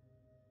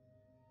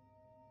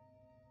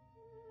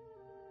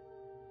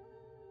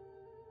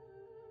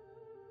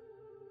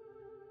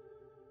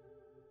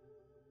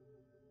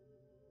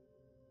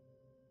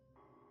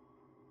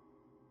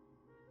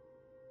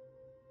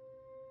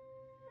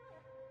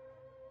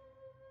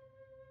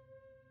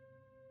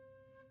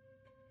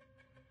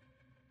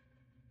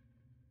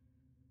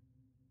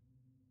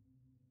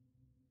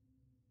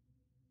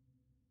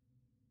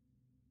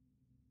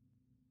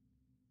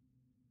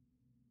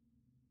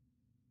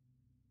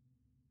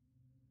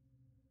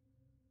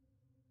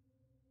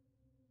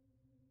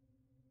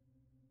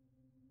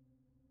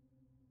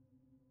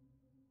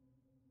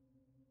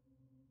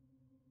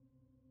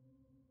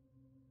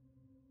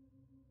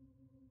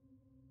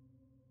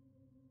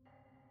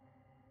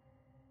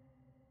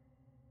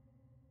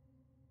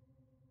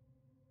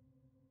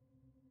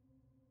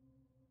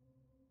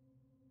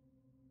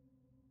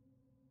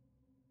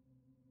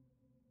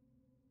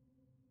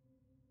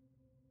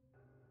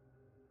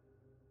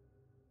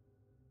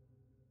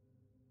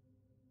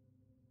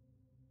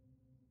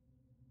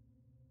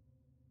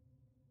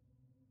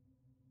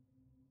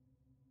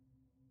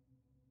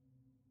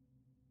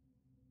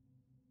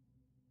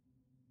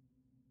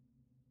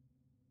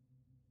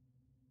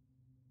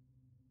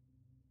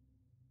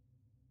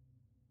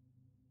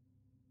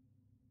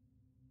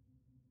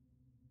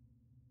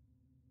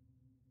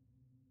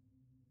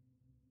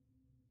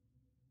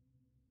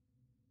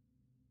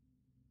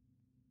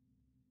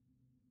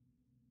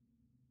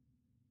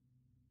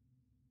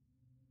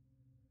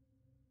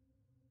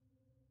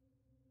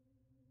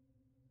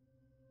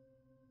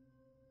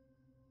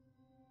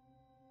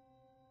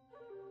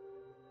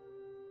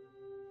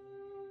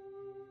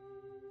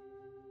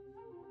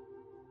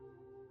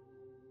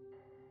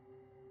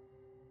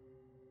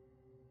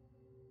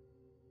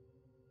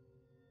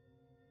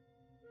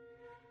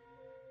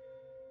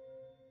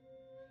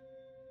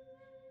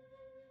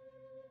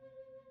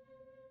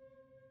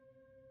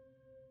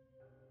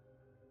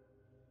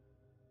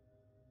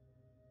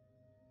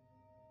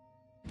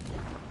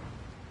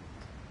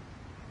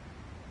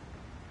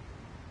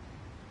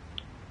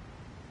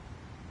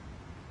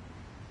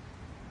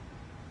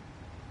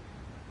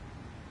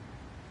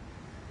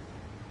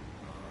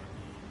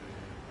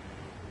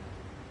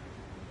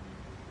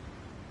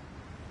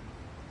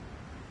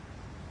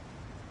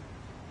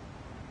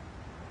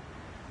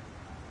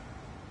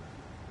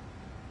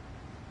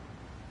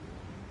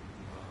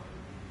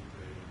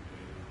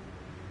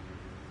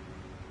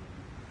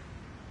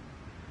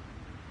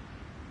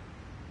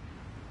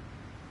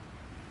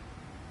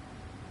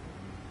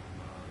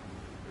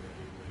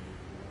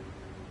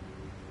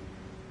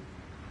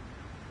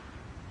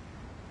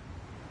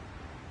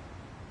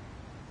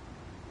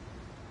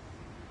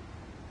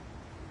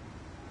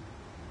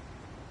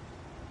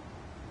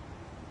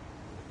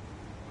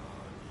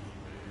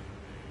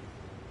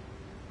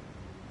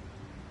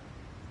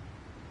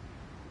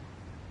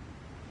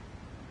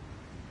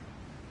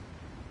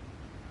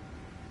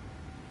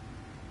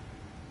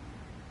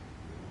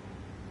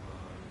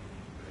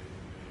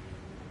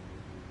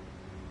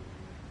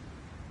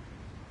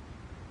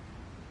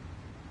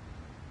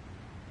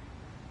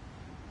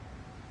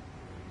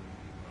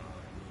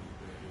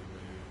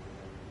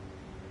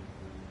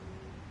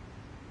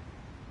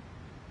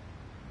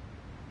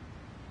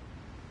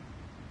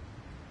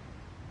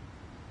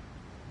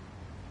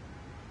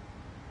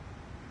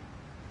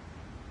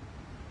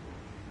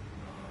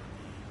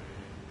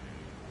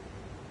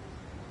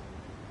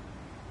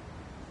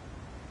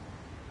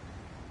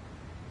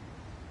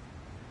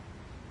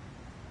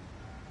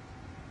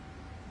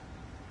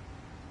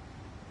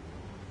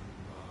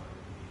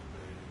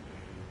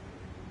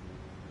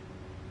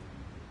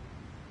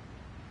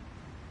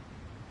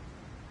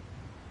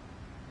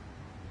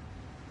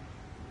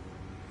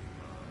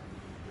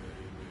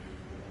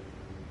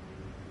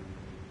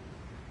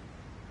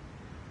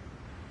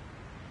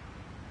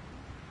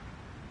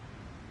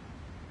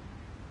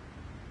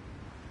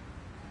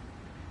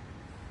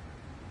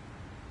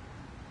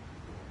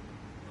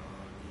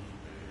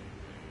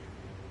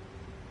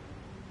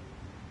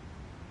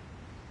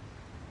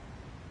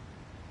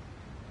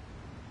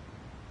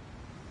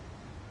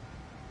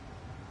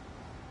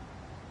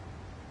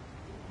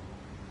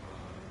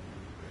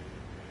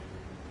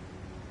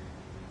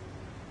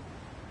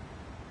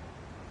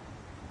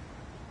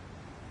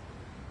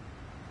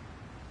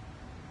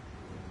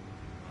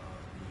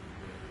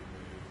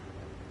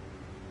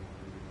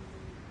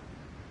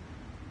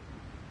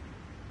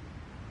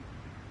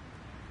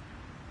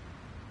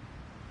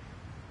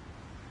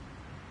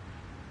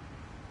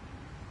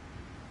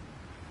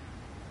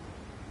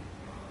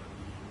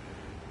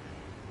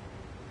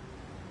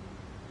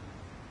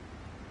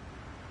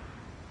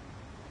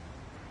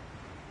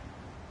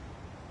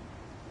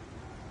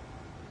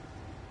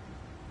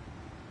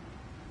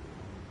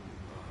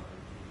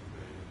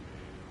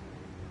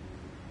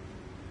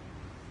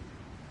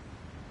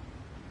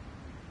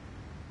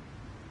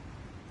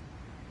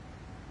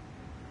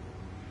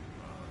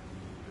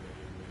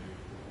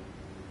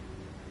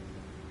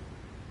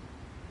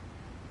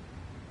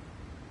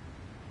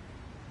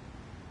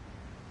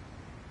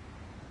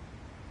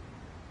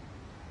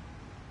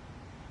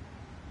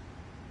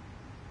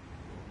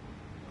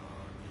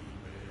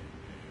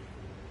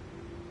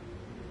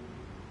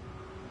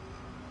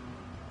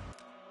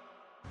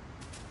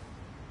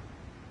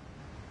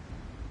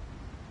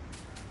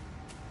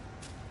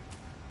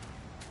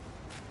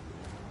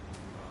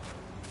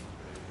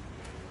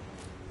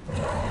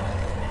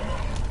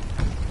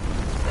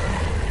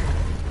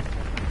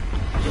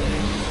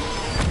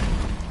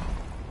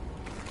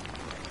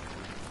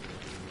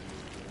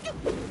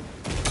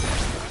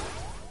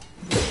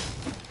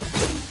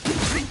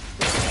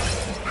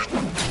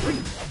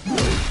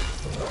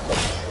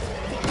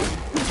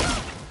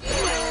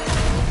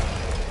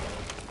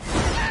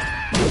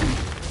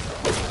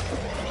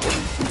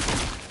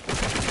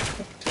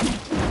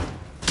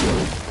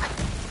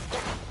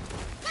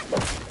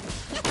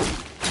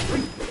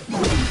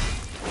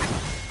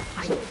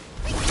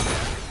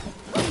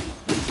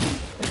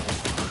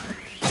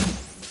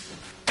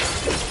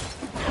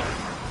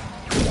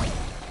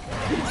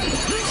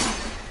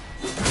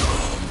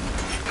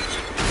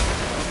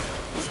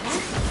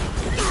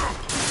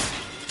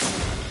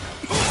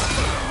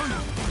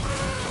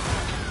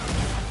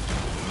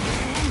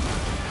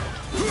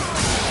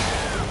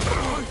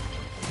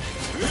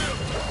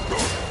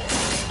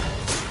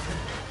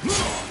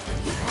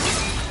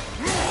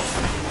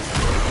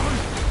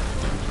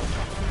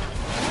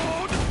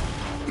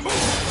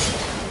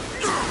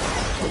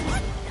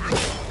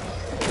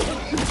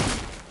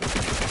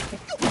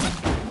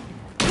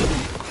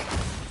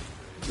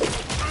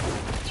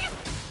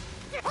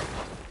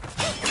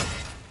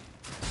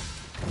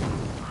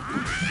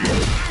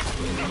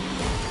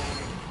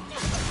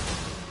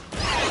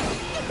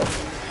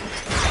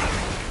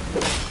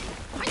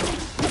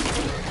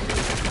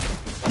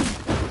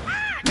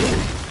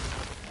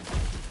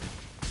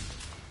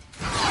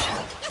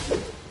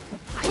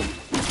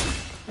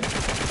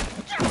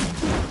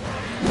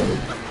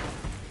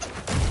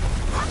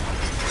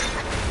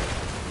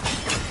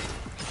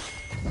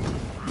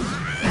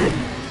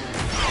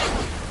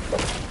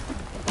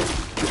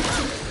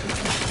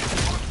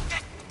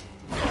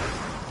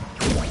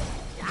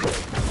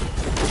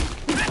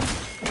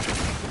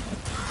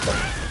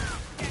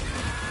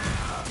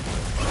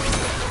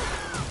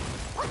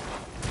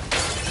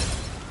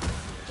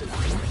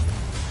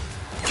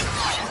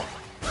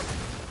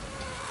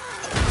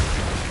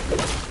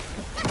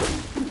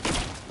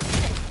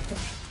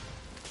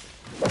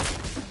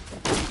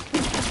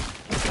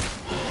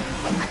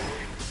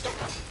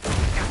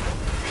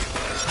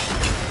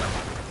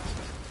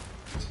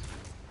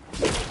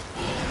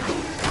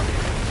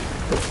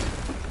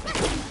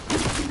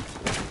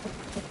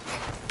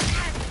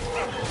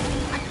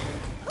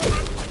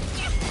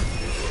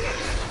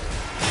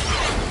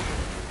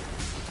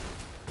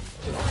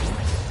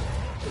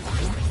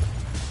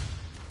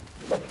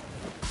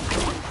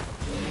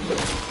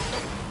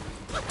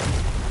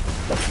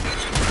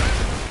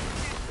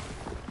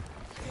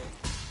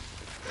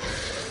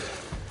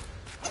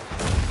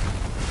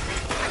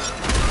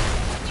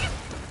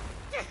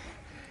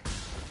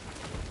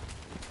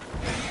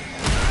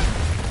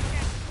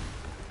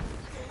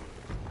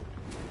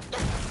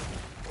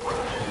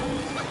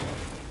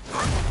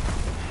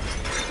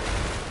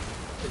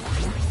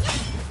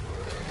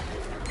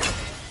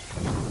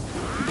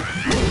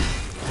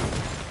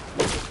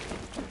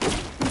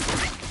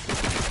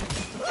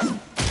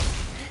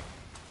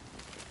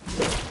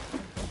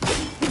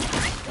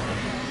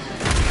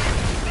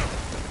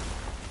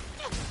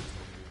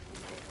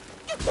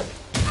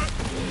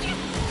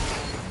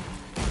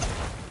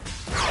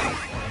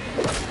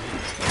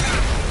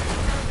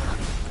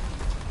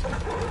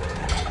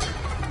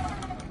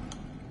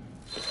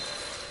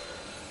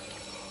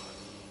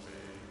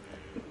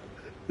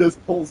 This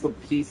pulls the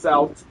peace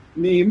out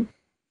meme.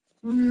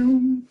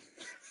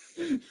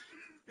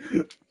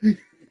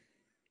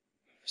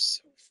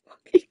 So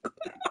fucking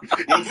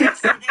Well,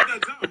 let's talk about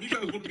that time. You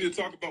guys want me to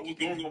talk about what's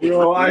going on with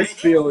Yo, I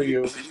feel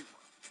you.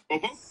 Well,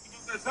 about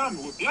that time,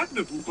 with Black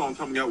Myth Wukong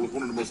coming out with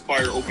one of the most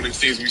fire opening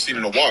scenes we've seen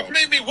in a while. It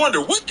made me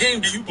wonder, what game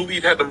do you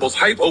believe had the most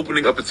hype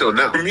opening up until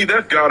now? For me,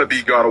 that's gotta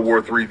be God of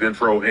War 3's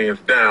intro, hands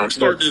down.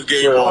 Start this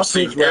game off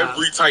seeing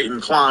every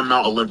Titan climb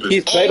Mount Olympus.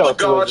 All the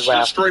gods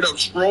just straight up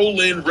stroll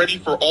in, ready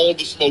for all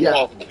the smoke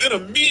possible. Then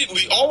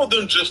immediately, all of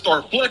them just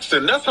start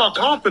flexing. That's how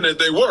confident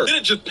they were. Then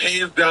it just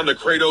pans down to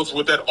Kratos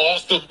with that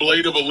awesome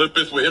blade of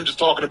Olympus with him just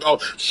talking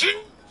about, shoot,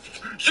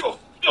 your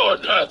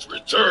God has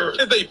returned.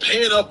 And they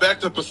pan up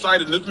back to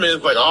Poseidon. This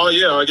man's like, oh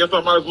yeah, I guess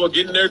I might as well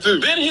get in there too.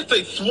 Then hits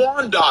a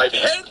swan dive,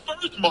 head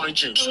first,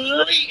 mind you,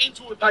 straight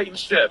into a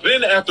Titan's chest.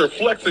 Then after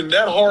flexing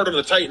that hard on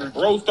the Titan,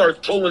 bro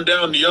starts pulling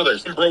down the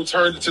others. And bro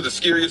turns into the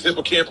scariest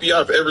hippocampi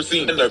I've ever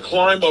seen. And the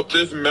climb up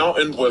this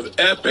mountain was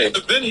epic.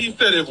 Then he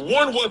said, if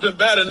one wasn't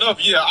bad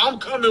enough, yeah, I'm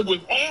coming with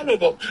all of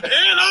them.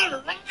 And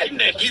I'm riding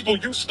it. People,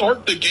 you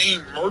start the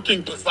game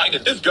murking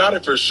Poseidon. It's got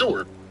it for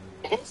sure.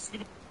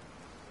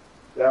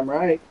 Damn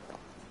right.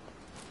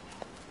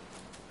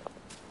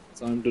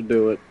 Time to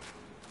do it.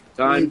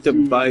 Time to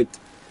bite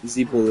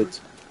the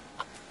bullet.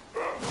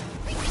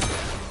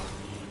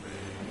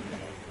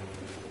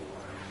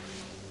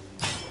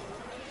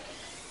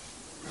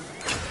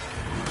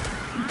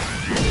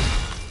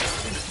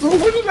 So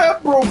where did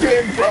that bro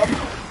came from?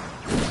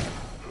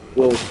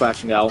 Will was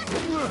crashing out.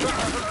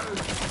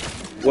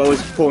 Will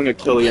was pulling a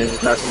Killian and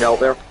crashing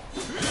out there.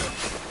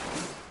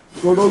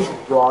 So those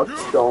rock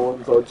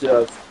stones are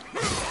just...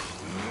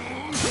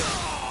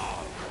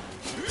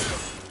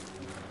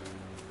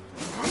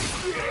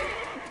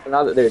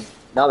 Now that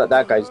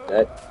that guy's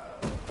dead.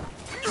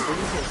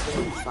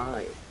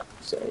 75,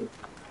 say.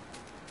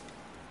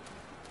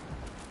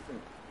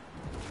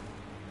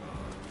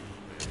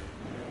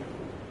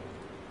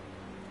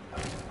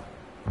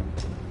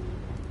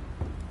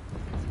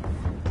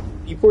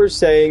 People are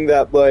saying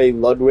that like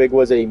Ludwig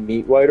was a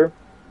meat writer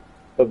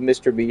of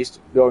Mr. Beast,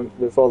 going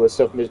with all the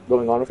stuff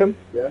going on with him.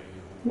 Yeah.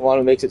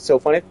 What makes it so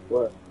funny?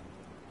 What?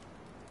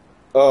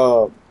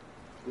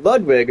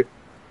 Ludwig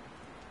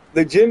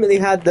legitimately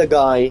had the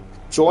guy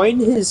join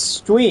his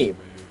stream.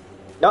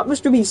 Not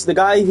Mr. Beast, the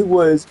guy who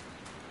was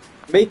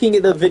making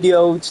the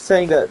video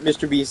saying that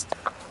Mr. Beast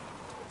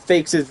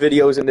fakes his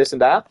videos and this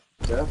and that.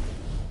 Yeah.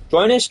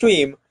 Join his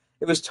stream,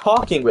 it was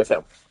talking with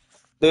him.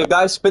 The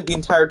guy spent the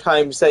entire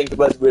time saying to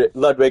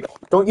Ludwig,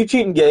 don't you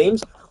cheat in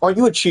games? Aren't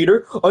you a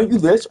cheater? Aren't you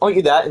this? Aren't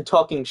you that? And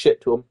talking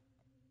shit to him.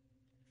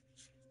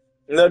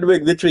 And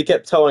Ludwig literally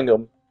kept telling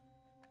him,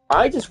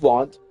 I just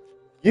want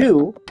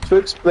you to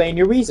explain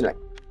your reasoning.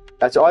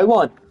 That's all I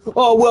want.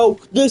 Oh, well,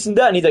 this and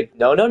that. And he's like,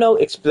 no,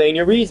 explain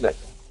your reasoning.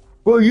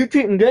 Well, you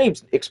cheat in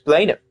games.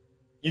 Explain it.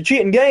 You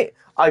cheat in game.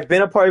 I've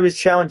been a part of his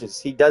challenges.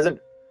 He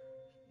doesn't.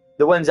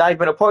 The ones I've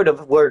been a part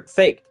of were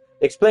faked.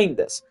 Explain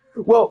this.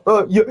 Well,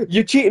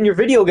 you cheat in your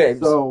video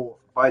games. So,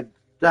 by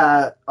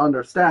that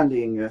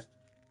understanding,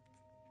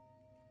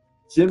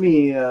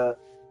 Jimmy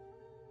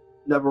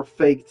never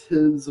faked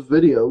his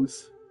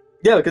videos.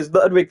 Yeah, because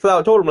Ludwig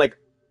Flower told him, like,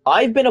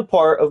 I've been a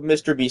part of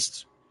Mr.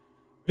 Beast's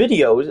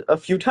videos a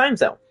few times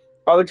now.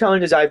 All the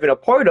challenges I've been a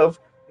part of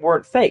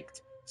weren't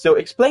faked. So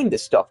explain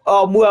this stuff.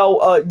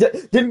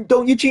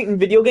 Don't you cheat in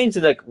video games?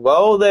 And like,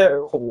 well,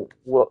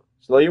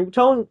 so you're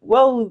telling,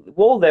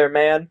 well, there,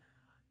 man.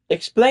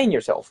 Explain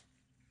yourself.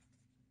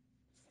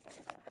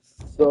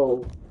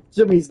 So,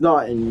 Jimmy's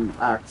not in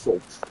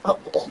actual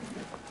trouble.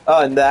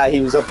 And that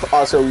he was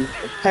also,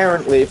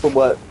 apparently, from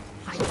what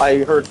I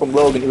heard from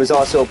Logan, he was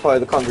also a part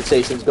of the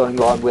conversations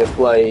going on with,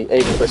 like,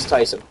 Chris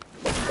Tyson.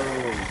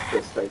 Oh,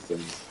 Chris Tyson.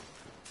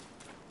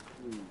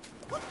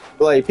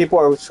 Like, people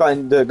are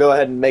trying to go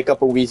ahead and make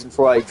up a reason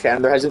for why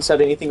Chandler hasn't said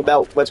anything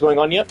about what's going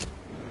on yet.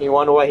 You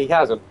want to know why he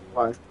hasn't?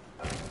 Why?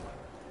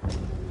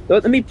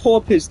 Let me pull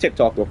up his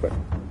TikTok real quick.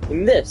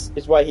 And this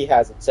is why he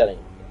hasn't said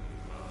anything.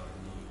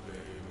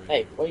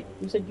 Hey, wait,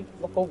 who said you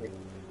could look over?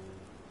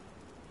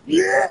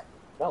 Yeah!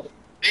 No.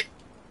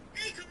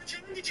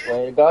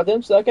 Wait a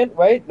goddamn second.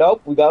 Wait,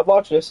 nope, we gotta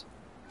watch this.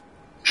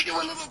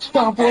 Yeah!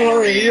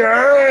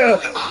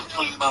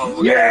 Yeah!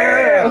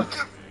 Yeah!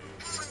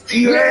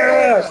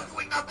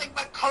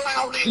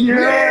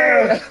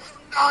 Yeah!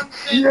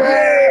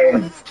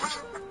 Yeah!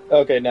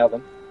 Okay, now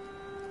then.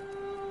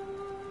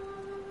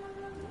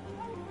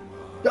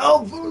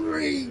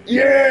 Dolphinry!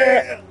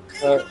 Yeah!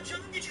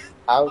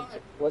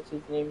 What's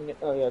his name again?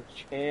 Oh yeah,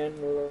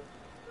 Chandler.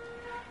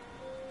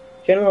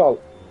 Chandler.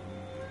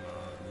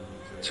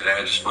 Today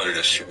I just wanted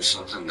to share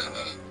something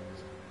that,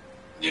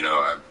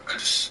 I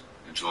just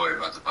enjoy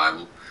about the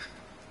Bible.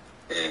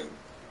 And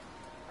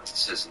it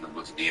says in the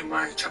book of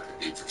Nehemiah, chapter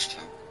 8, verse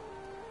 10.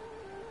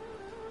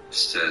 It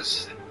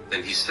says,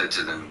 then he said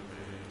to them,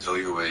 Go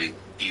your way,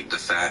 eat the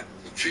fat,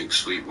 and drink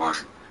sweet wine,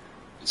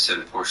 and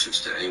send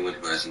portions to anyone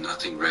who has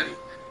nothing ready,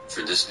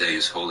 for this day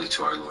is holy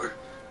to our Lord.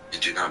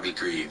 And do not be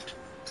grieved,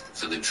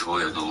 for the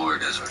joy of the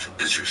Lord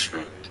is your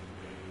strength.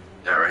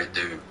 That right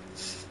there,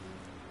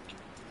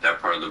 that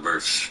part of the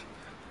verse,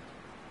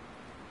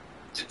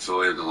 the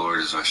joy of the Lord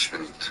is our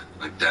strength.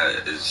 Like,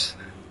 that is,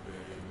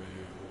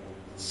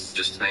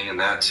 just saying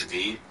that to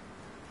me,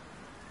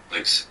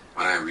 like,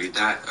 when I read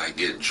that, I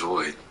get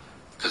joy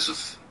because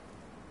of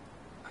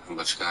how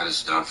much God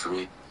has done for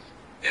me,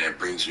 and it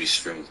brings me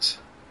strength.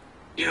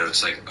 You know,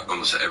 it's like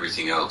almost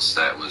everything else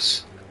that I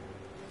was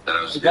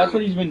That's doing.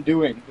 what he's been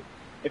doing.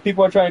 If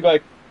people are trying to go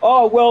like,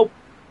 oh, well,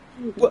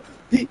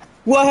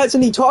 why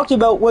hasn't he talked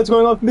about what's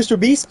going on with Mr.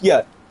 Beast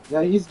yet?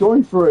 Yeah, he's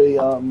going for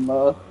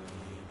a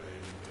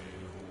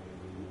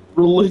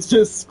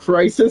religious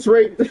crisis,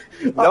 right?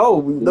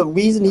 No, the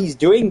reason he's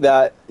doing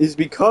that is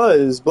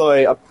because,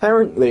 boy,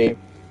 apparently,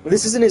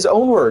 this is in his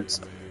own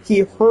words, he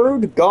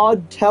heard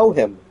God tell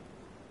him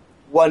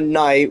one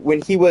night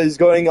when he was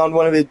going on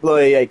one of his,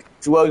 boy, like,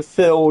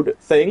 drug-filled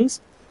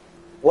things,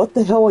 what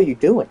the hell are you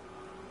doing?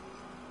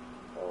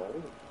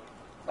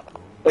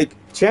 Like,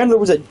 Chandler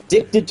was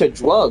addicted to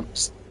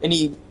drugs, and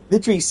he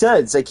literally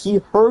says, like, he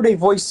heard a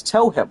voice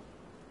tell him,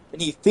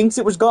 and he thinks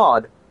it was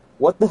God,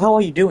 what the hell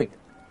are you doing?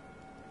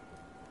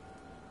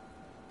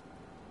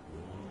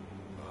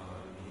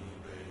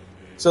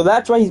 So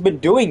that's why he's been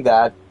doing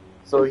that,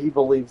 so he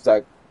believes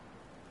that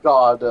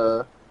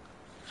God,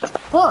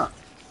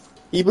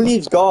 he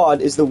believes God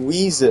is the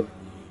reason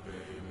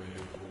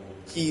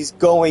he's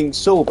going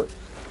sober.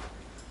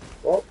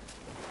 Well,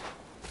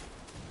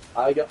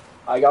 I got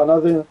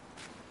nothing to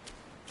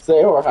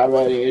say or have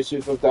any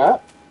issues with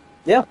that.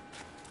 Yeah.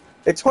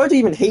 It's hard to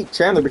even hate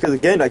Chandler because,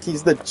 again, like,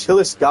 he's the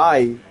chillest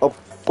guy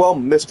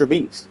from Mr.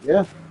 Beast.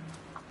 Yeah.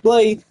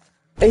 Like,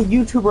 a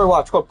YouTuber I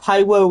watched called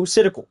Pyro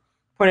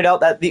pointed out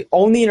that the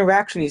only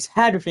interaction he's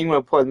had with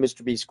anyone part of the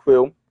Mr. Beast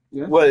crew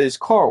was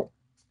Carl.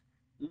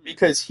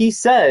 Because he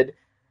said,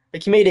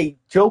 like, he made a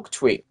joke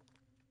tweet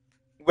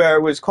where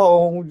it was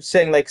Carl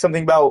saying, like,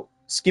 something about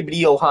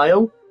Skibbity,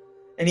 Ohio,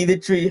 and he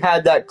literally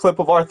had that clip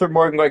of Arthur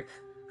Morgan going,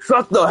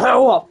 shut the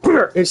hell up,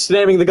 and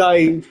slamming the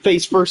guy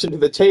face first into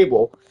the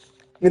table.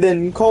 And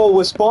then Cole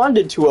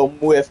responded to him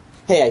with,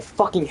 hey, I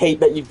fucking hate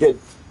that you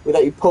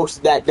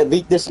posted that,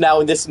 delete this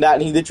now and this and that,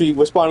 and he literally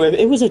responded with,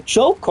 it was a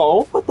joke,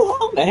 Cole. What the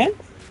hell, man?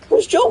 I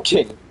was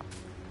joking.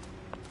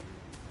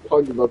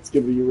 Talking about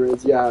Skibbity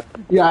Riz, yeah.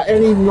 Yeah,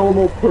 any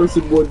normal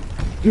person would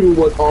do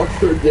what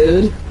Arthur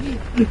did.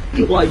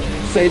 Like,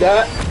 say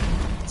that.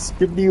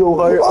 Skibbity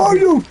Ohio. Who are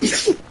you?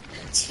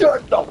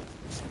 Shut up.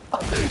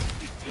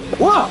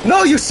 Wow,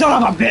 no, you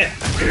son of a bitch!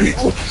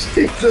 Oh,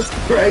 Jesus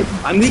Christ.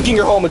 I'm leaking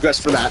your home address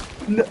for that.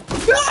 No.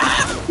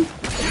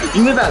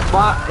 You live at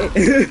 5...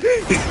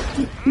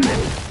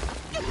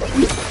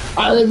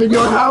 I live in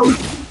your house.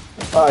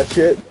 Ah,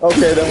 shit.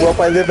 Okay, then well, if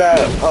I live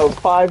at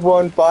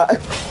 515...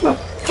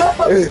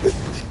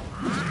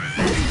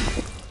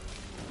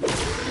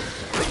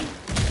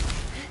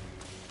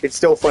 It's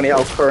still funny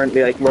how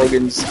currently, like,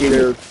 Rogan's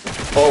either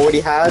already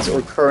has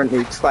or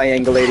currently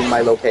triangulating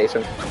my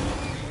location.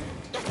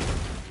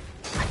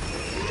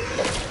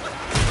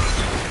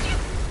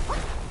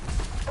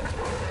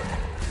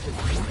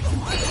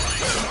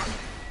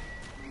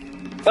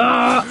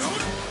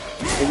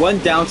 The one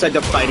downside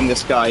to fighting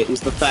this guy is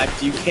the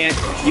fact you can't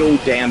deal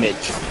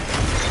damage.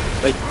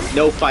 Like,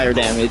 no fire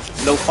damage.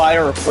 No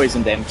fire or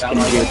poison damage can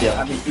deal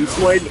damage. You're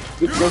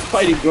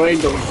fighting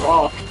Dwayne the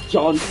Rock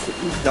Johnson.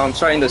 No, I'm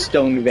starting the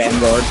Stone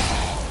Vanguard.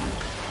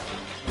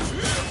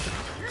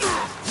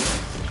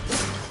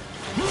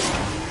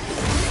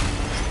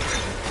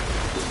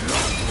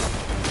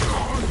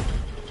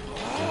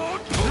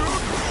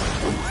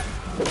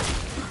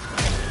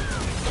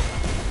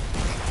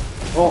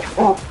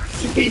 Oh,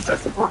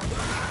 Jesus.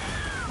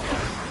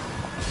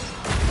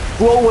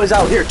 Bro was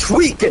out here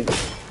tweaking!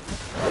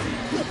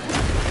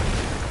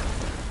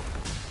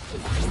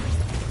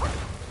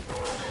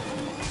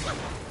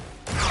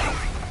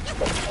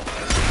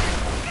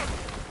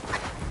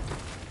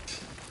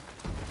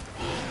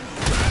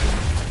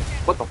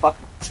 What the fuck?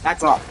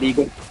 That's not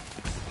legal.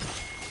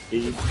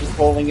 He's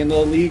pulling an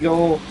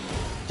illegal.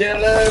 Kill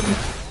him.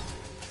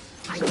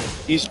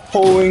 He's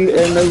pulling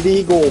an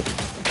illegal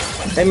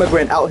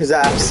immigrant out his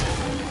ass.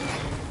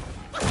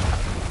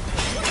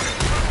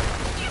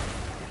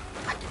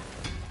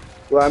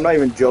 Well, I'm not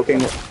even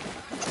joking.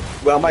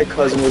 Well, my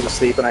cousin was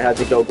asleep and I had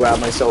to go grab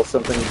myself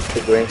something to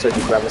drink, so I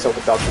could grab myself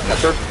a Dr.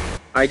 Pepper.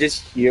 I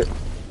just hear...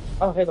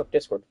 Oh, hey, look,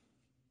 Discord.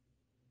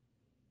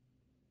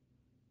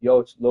 Yo,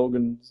 it's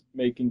Logan's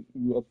making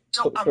a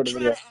So I'm sort of trying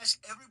video. to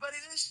ask everybody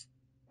this.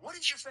 What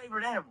is your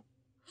favorite animal?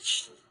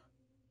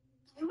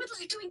 I would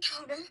like to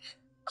encounter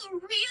a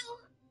real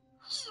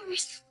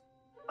horse.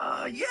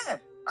 Yeah,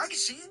 I can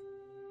see it.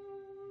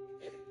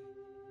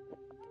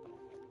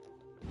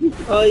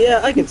 Oh,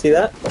 yeah, I can see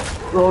that.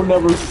 Bro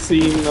never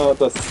seen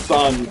the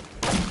sun.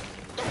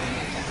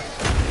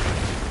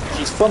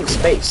 She's from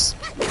space.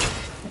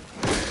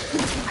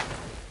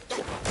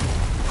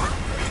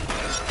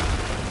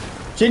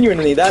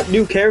 genuinely, that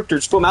new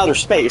character's from outer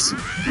space.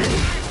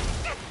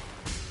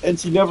 And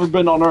she never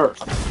been on Earth.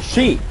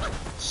 She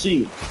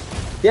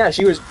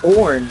was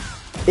born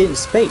in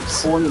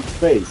space. Born in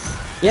space.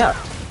 Yeah.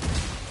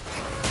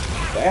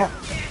 Damn.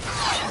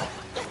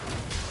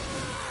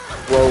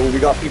 Whoa, we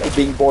got people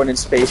being born in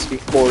space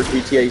before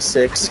GTA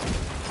 6.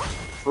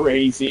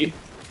 Crazy.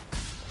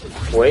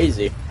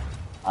 Crazy.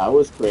 I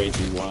was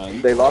crazy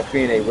once. They locked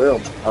me in a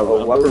room. A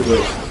rubber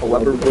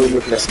room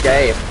with this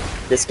game.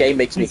 This game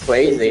makes me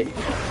crazy.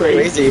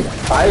 Crazy.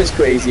 I was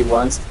crazy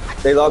once.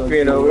 They locked me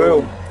in a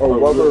room. A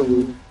rubber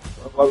room.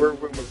 A rubber room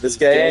with this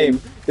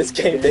game. This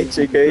game makes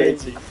me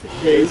crazy.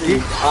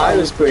 Crazy. I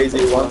was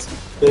crazy once.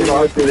 They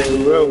locked me in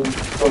a room.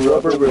 A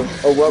rubber room.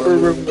 A rubber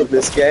room with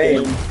this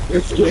game.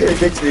 This game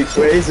makes me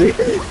crazy.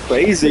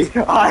 Crazy.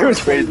 I was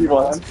crazy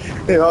once.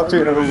 They locked me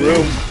in a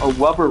room. A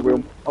rubber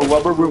room. A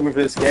rubber room with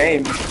this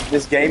game.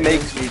 This game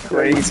makes me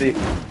crazy.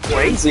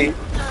 Crazy.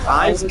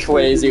 I was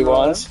crazy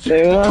once.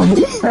 You're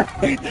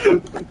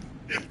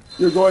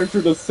going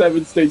through the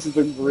 7 stages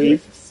of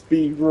grief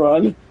speed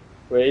run.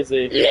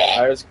 Crazy.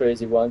 I was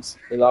crazy once.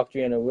 They locked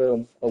me in a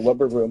room. A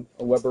rubber room.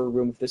 A rubber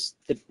room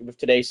with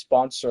today's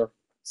sponsor.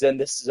 Zen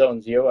This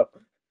Zones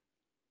Europe.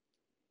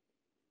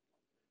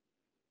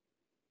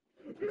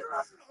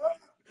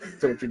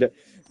 So what you do?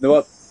 No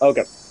what?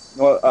 Okay.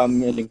 No,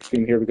 I'm ending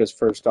stream here because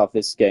first off,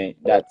 this game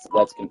that's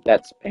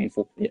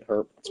painful. It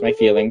hurts my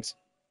feelings.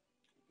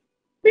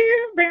 The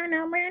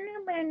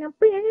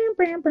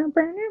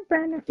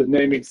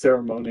naming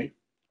ceremony.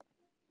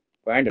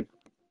 Brandon,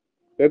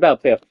 we're about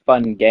to play a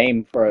fun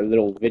game for a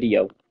little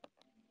video.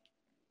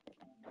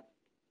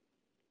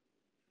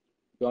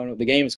 The game is